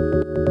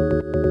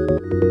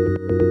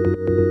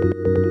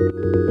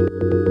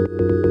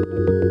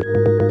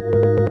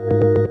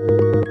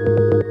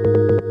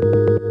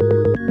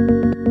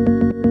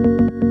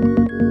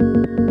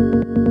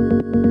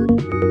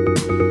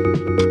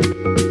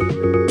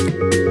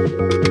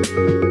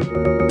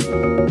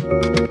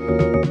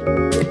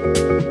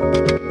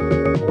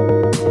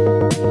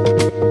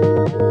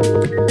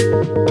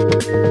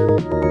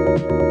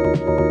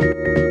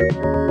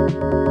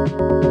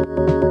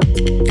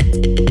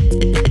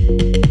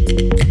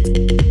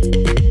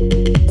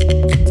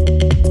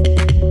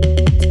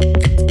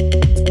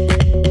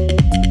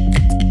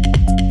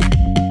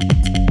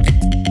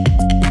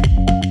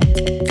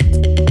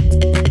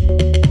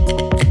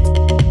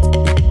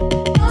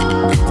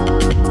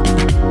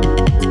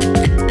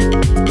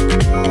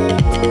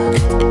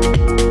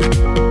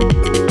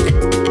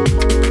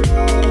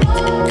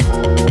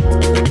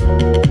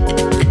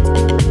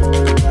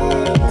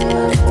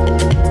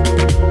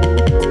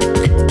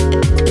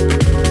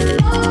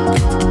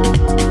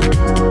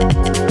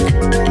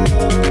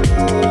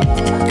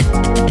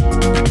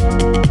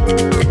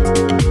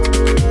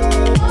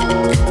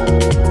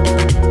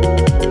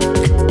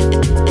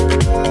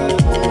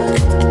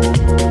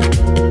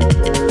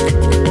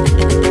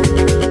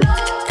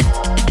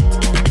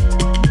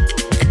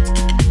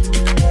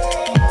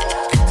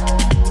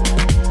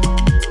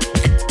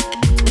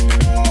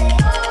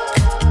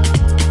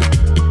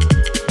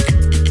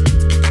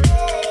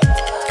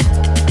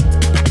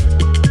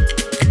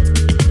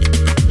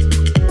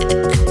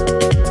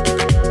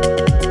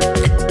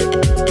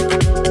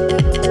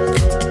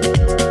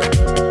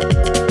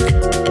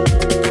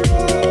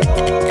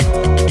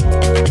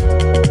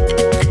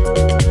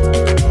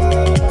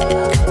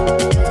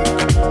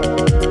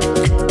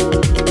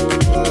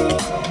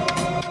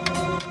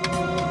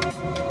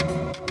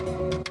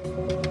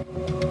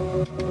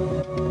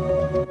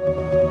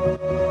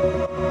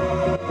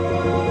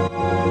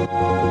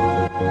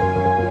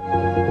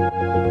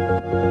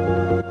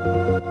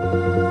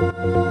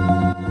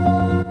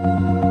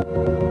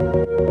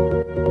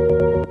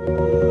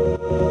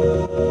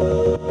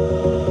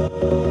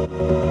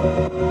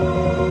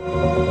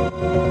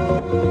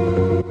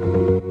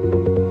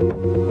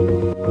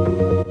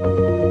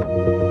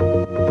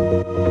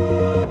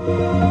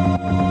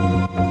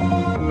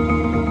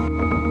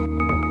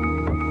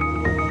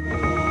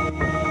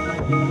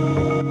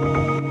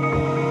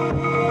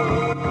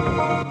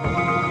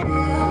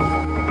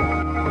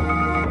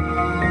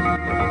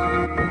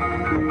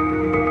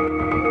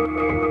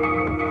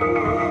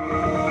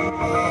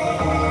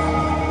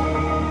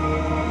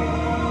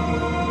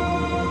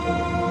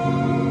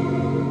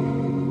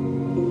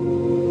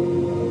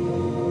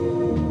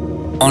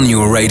 on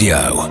your radio,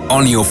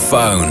 on your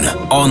phone,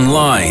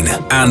 online,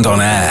 and on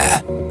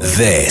air.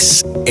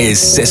 This is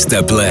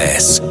Sister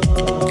Bliss.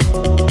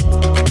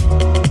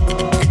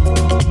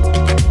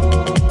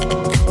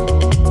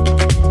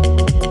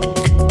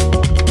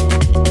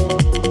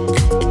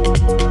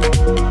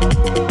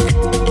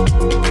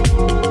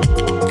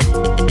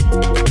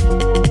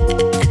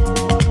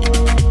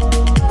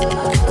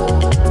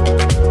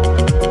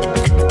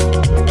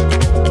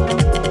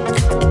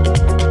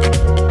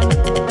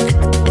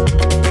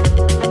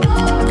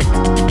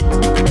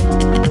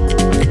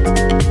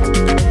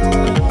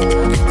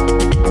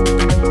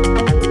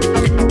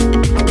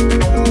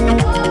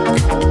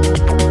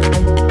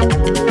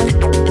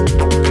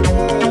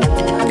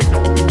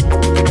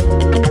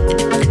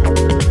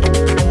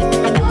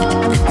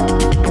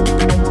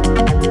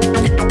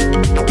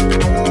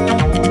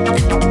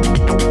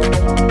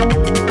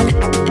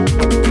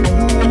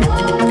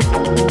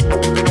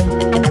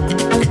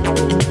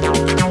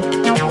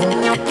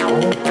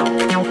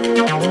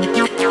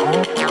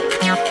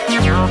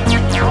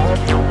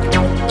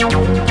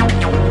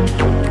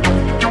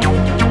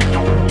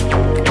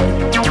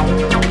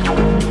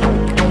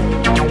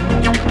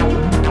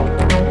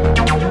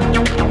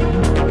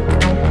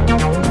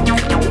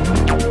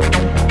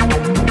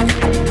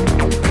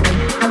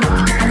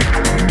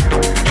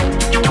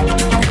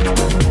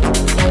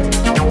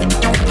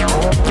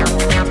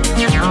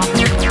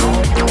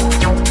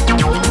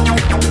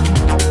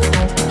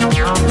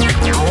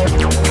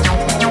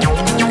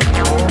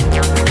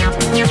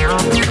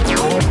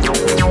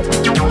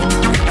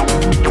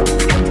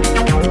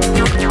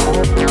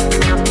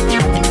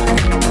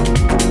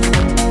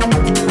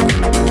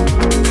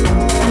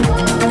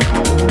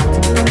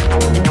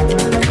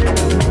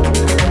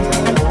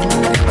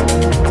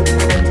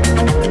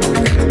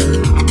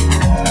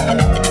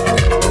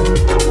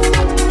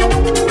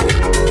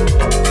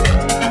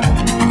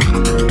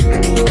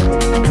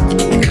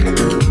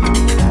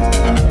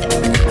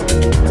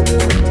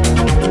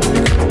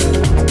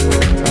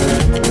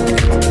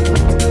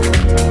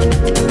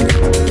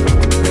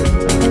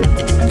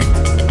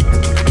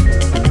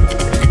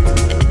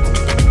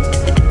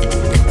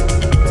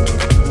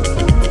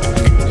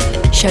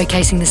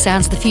 Showcasing the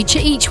sounds of the future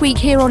each week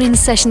here on In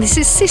Session. This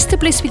is Sister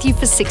Bliss with you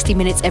for 60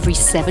 minutes every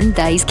 7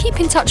 days. Keep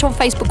in touch on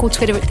Facebook or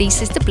Twitter at The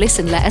Sister Bliss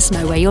and let us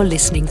know where you're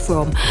listening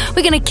from.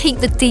 We're going to keep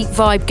the deep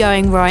vibe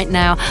going right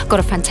now.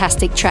 Got a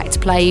fantastic track to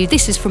play you.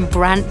 This is from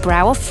Brant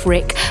Brower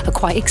Frick, a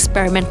quite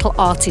experimental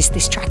artist.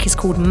 This track is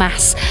called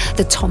Mass,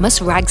 the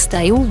Thomas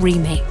Ragsdale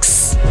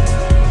remix.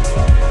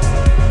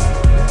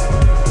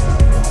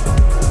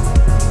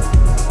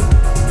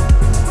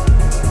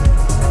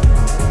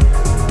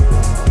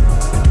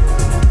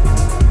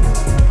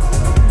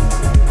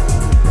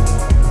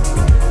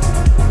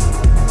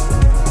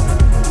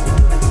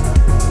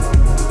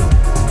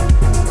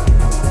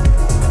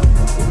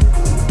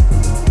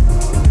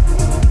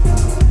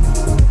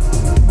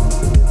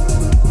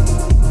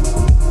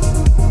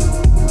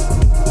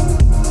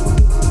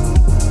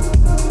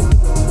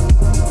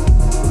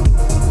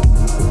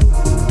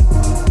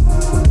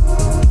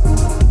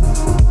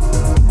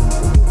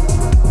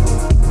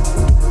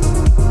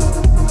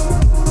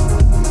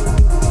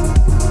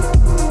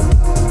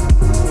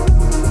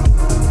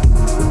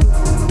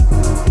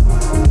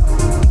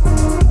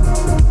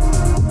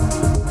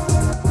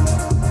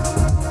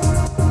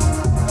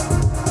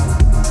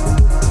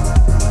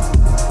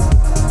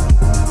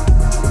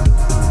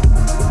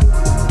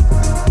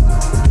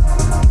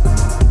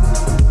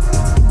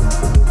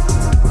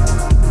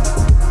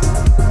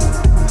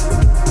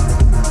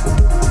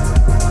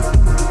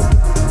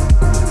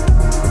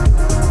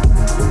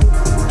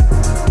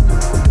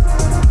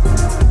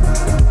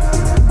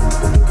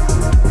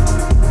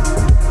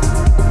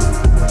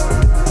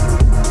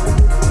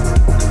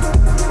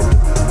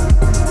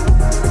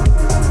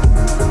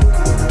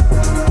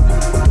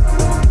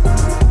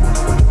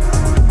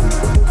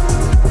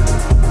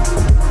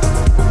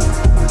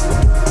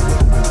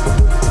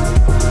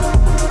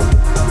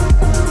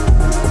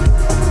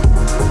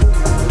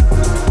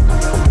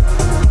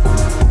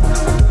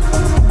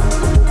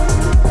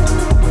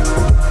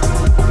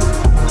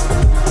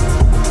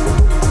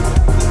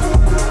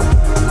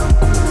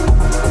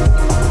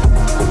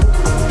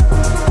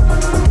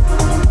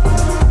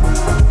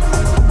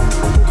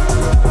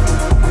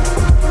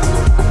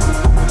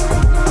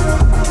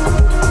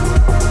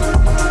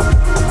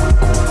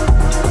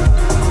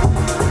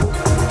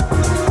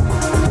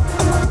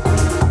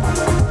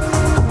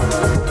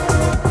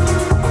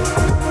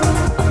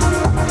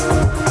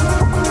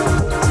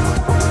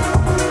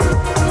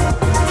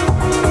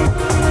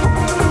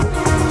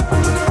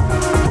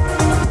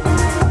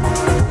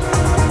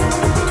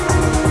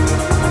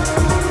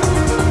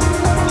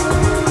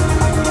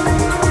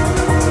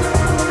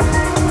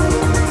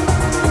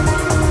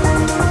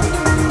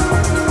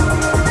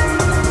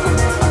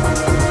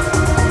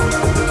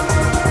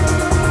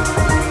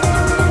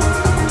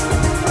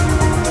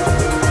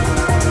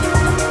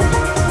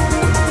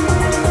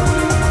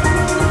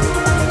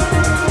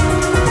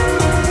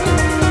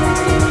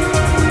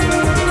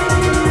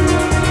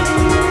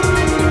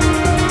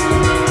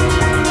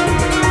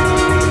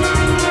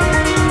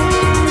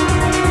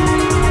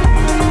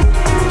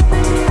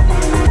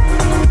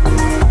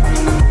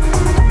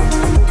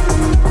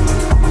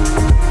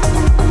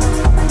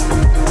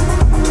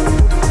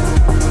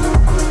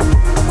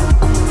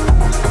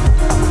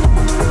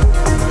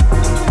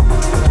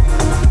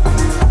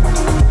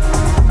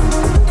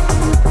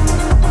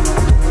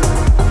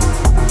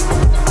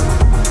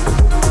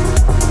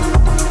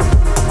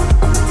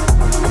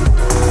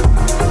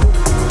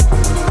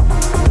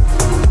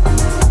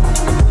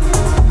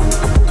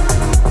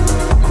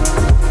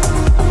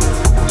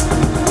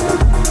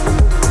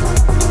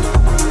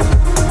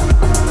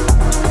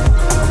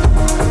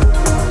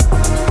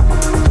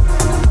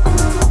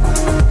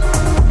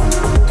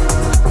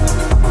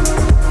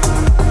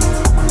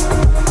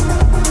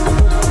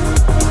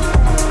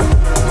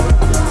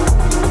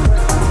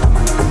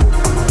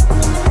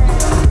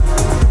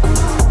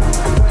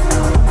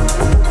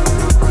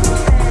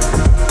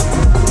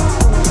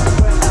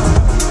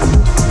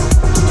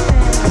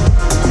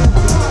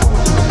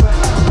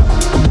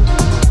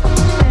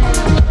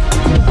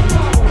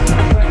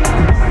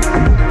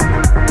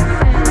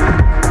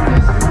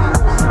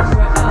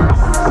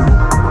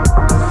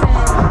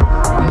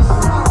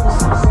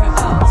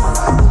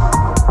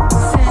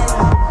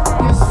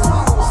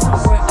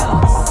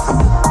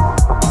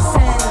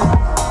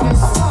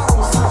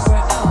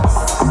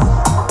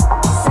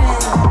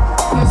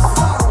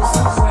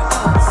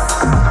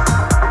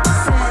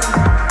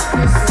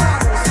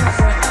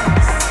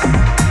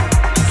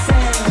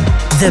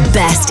 The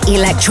best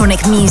electronic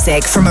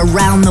music from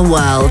around the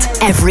world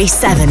every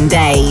 7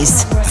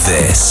 days.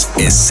 This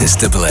is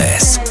Sister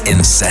Bliss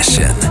in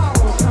session.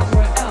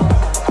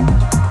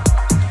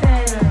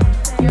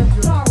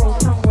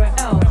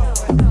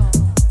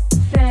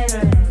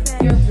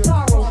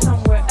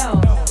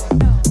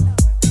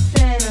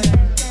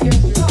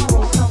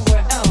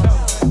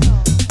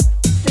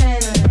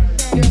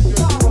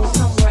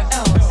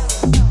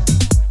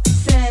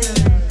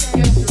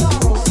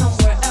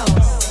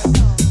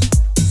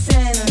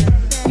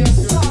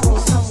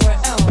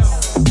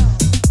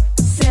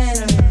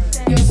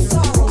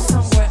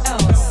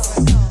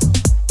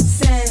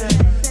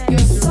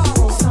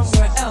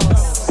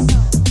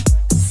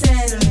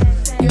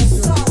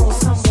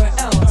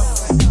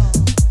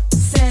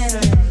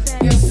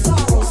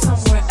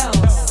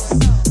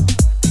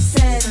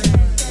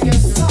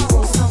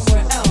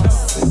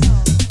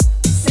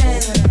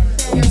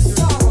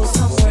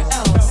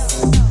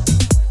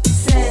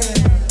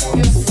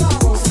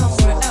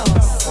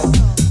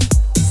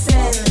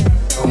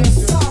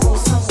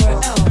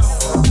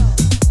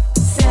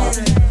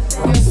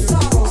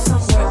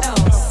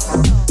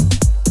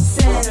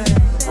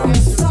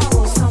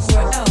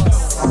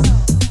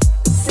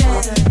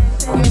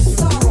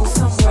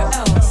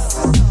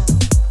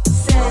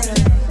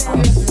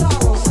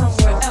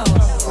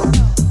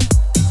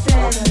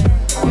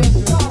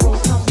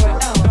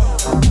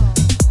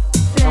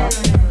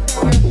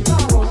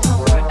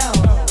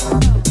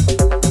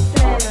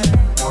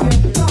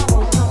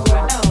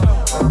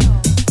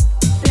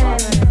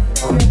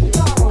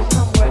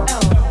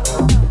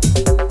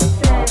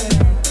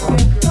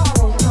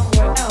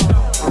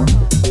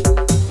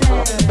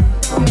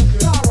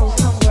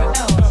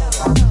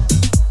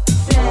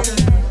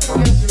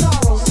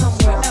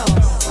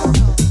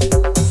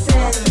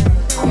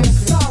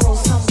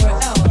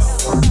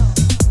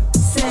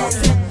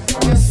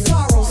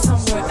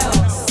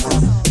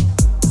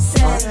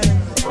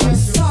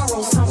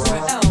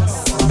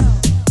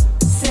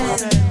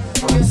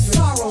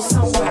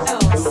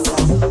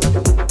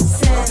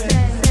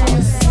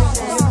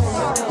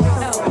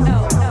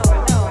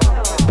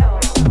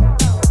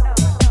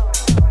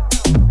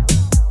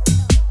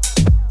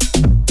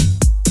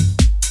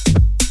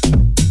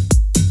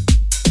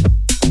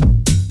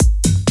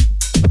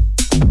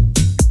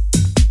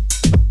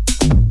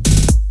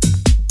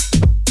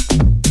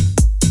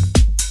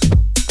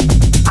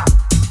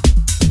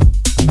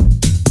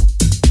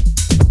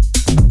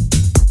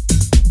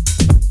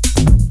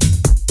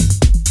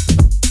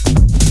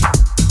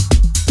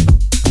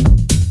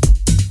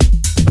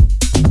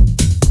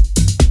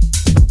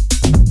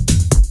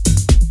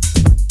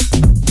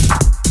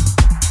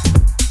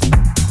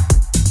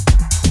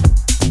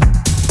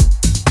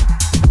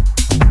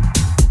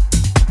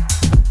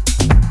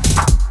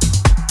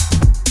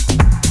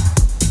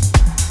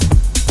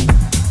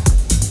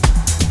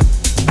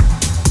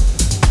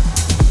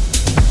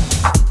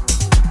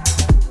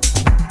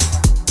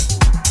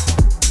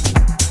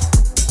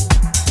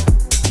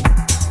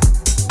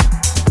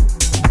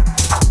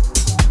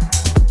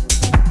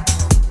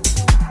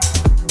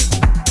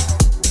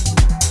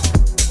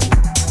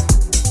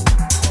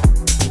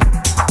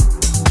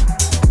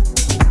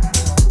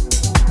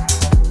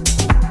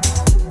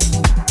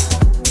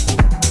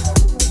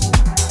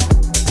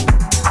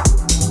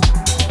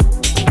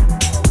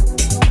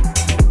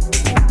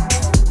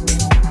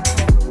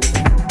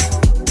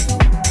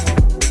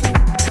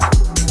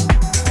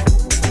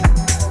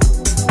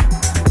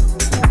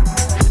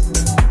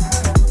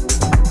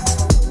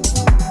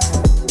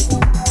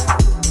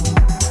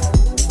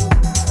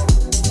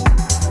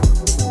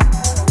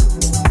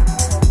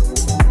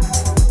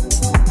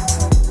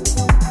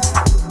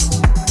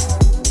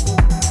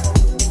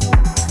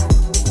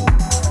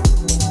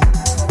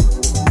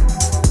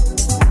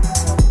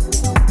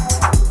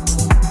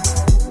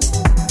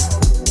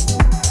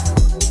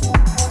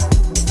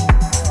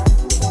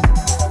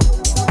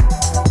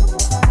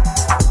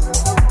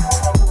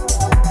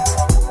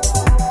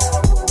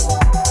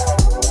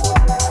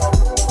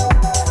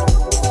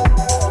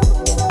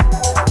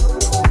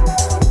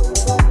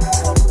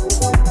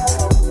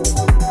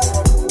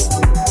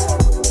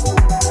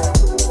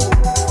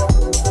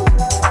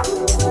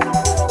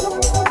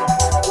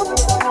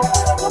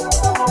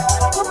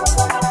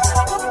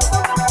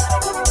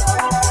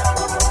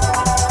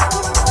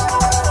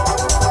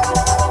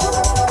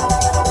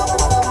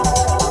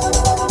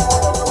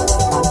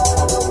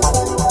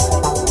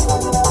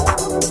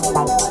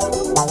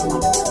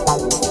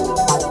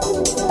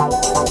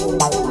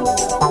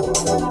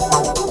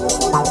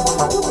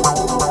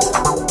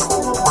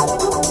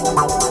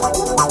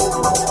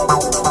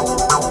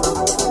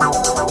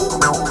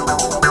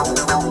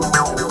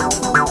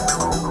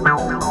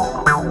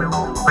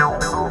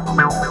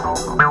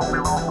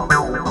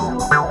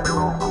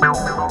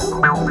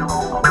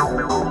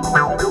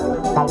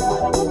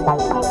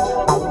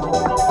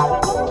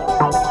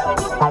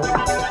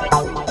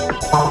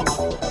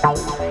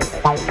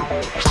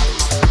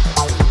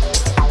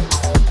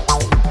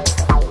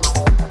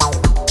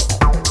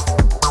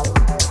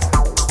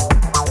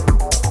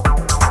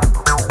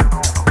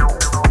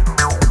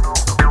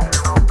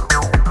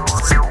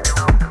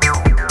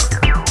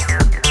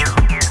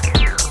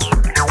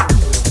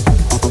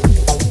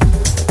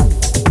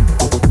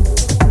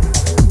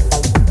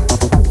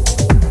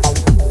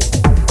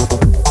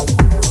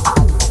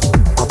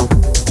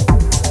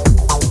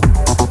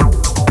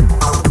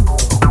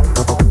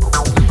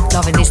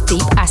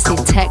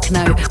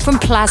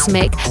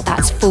 Plasmic.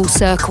 That's Full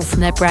Circle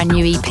from their brand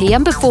new EP.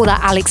 And before that,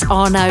 Alex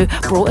Arno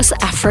brought us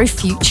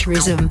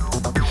Afrofuturism.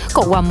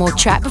 Got one more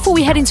track before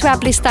we head into our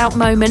blissed out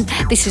moment.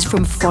 This is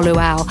from Follow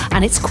Al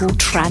and it's called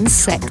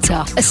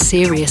Transsector, a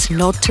serious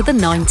nod to the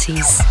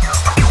 90s.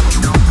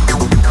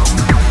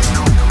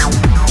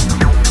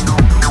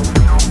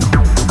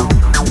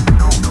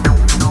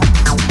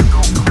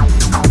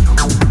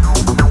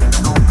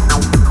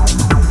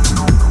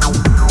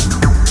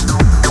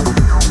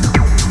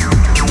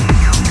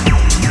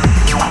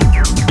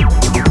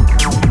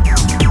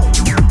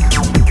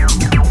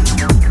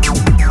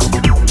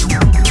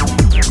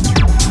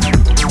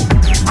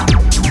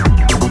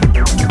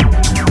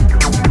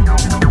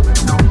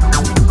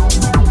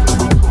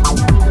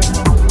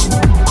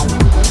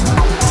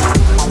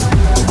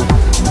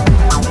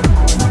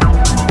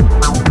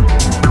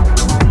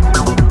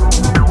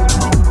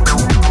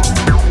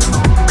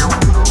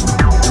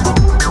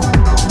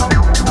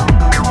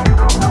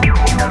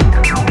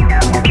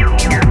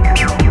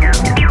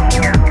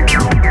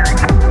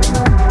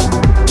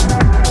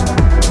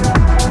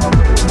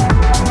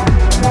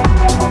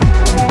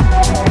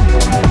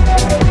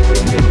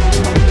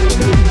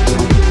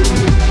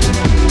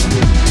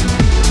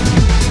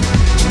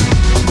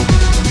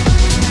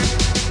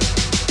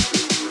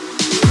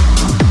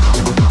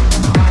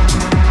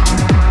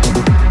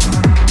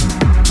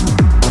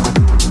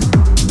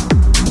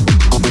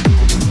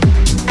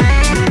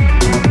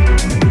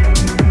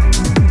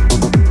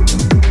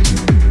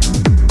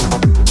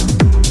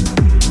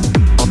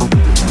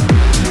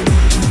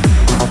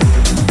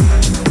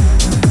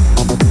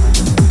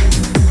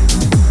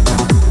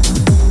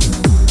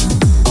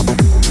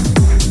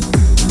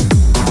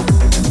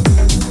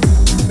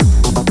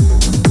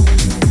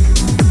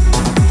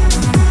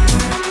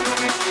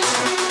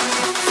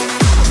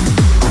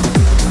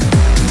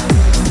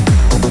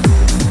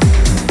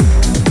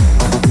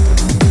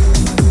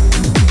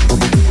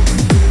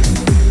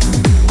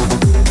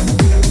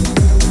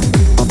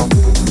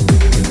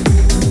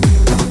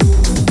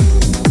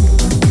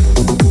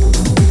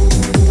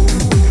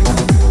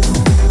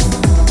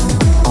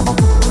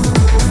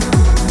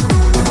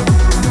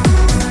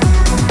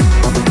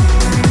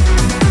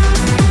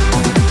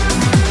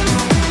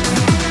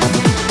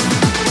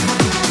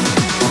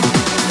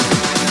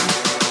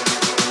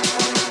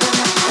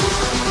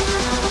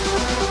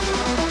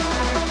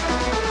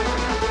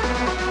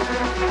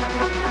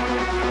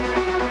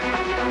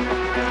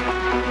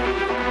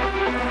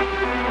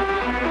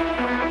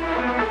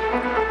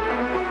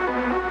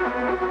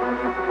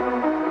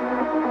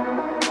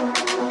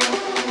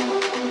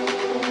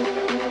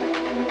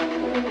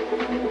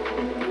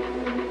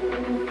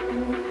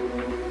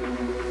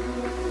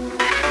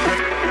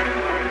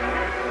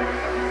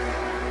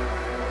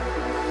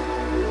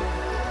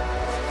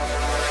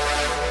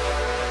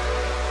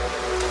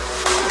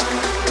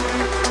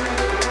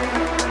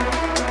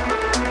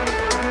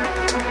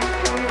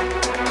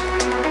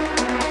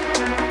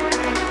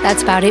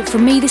 That's about it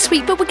from me this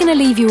week, but we're going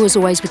to leave you as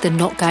always with the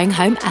Not Going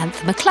Home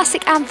anthem, a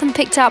classic anthem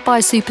picked out by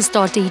a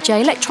superstar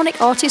DJ, electronic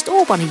artist,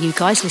 or one of you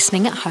guys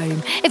listening at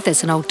home. If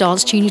there's an old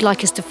dance tune you'd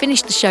like us to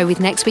finish the show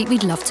with next week,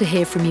 we'd love to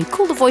hear from you.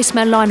 Call the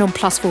voicemail line on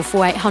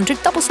 +44 800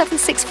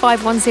 776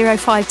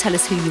 5105. Tell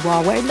us who you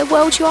are, where in the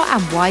world you are,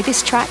 and why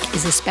this track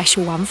is a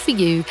special one for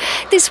you.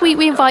 This week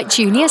we invite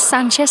Junior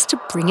Sanchez to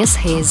bring us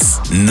his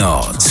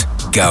Not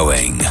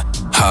Going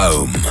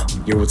Home.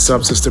 Yo, what's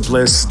up, Sister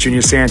Bliss?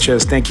 Junior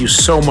Sanchez, thank you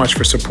so much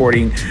for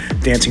supporting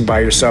Dancing by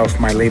Yourself,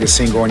 my latest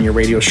single on your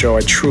radio show.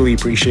 I truly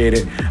appreciate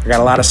it. I got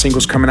a lot of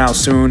singles coming out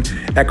soon.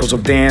 Echoes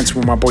of Dance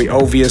with my boy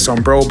Ovius on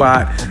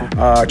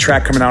Brobot.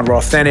 Track coming out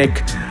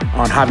Authentic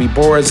on Javi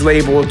Bora's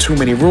label, Too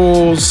Many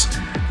Rules.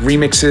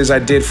 Remixes I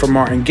did for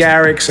Martin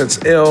Garrix,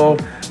 that's ill.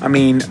 I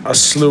mean, a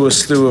slew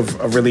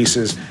of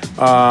releases.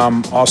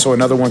 Also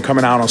another one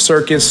coming out on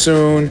Circus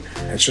soon.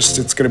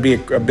 It's going to be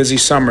a busy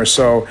summer.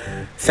 So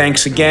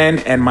thanks again.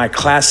 And my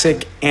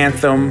classic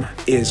anthem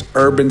is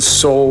Urban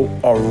Soul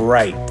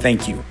Alright.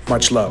 Thank you.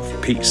 Much love.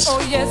 Peace. Oh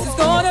yes, it's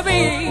gonna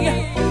be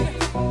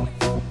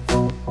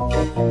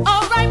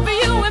alright for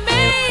you and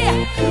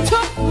me.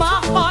 Took my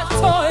heart,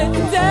 tore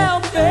it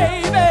down,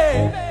 baby.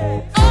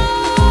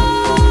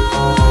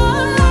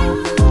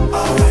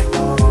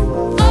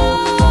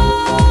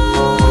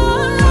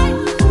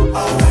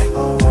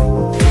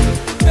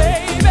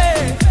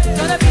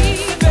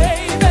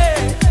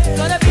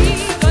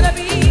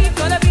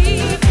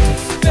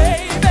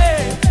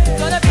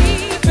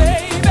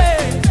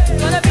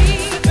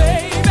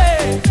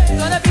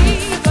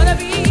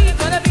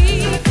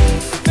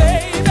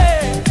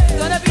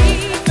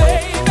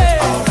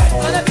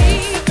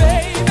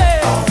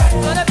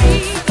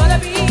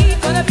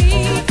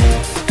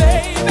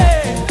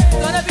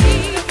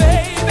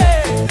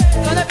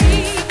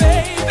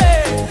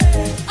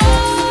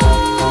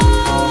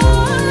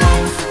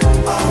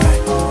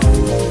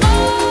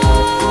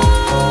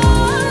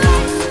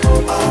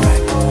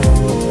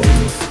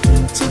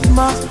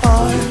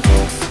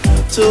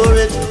 Tore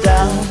it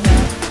down.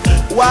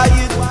 Why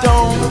you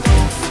don't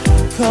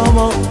come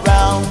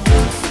around?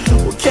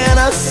 Well, can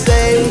I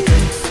say?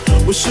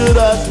 What should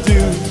I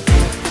do?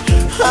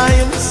 I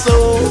am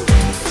so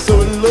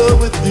in love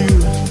with you.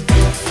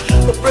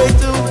 Afraid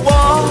to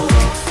walk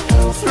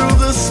through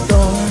the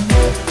storm,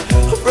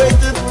 afraid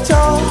to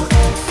talk,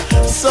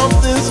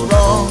 something's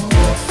wrong.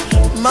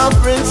 My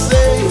friends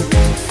say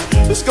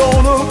it's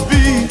gonna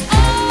be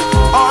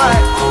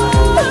alright,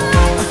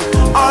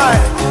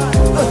 alright,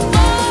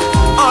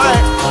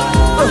 alright,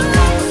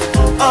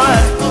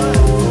 alright.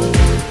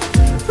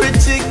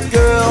 Pretty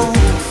girl,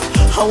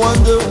 I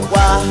wonder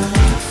why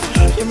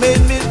you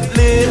made me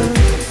live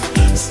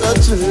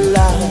such a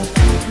lie.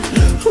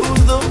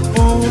 Who's the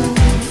fool?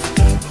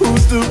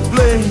 Who's to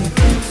blame?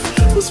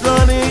 Who's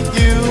running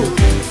you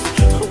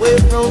away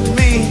from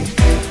me?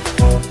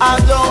 I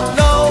don't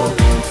know.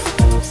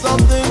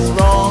 Something's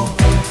wrong.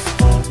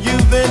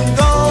 You've been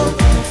gone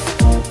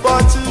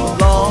far too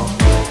long.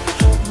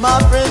 My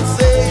friends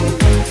say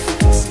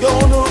it's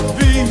gonna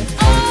be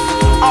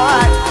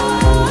alright,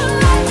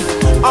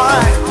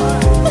 alright,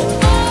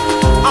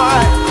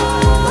 alright,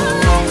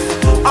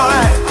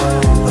 alright.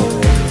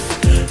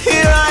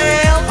 Here I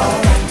am,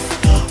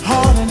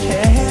 heart in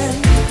hand,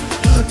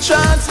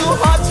 trying so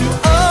hard to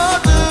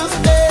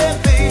understand,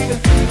 baby,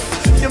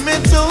 your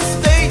mental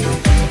state,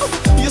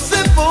 your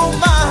simple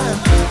mind.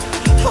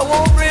 I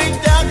won't break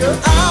down 'cause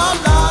I'm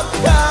not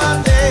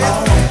blinded.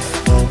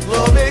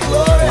 Glory,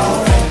 glory,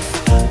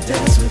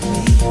 dance with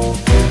me.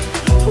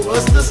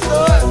 What's the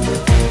story?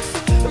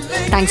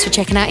 Thanks for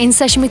checking out In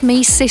Session with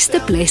me, Sister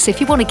Bliss.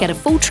 If you want to get a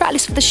full track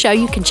list for the show,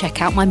 you can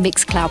check out my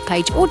Mixcloud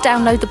page or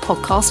download the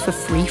podcast for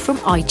free from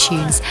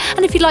iTunes.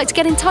 And if you'd like to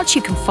get in touch,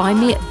 you can find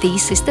me at The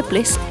Sister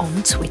Bliss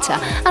on Twitter.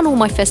 And all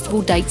my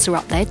festival dates are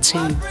up there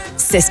too.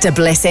 Sister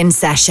Bliss In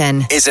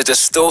Session is a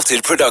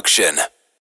Distorted production.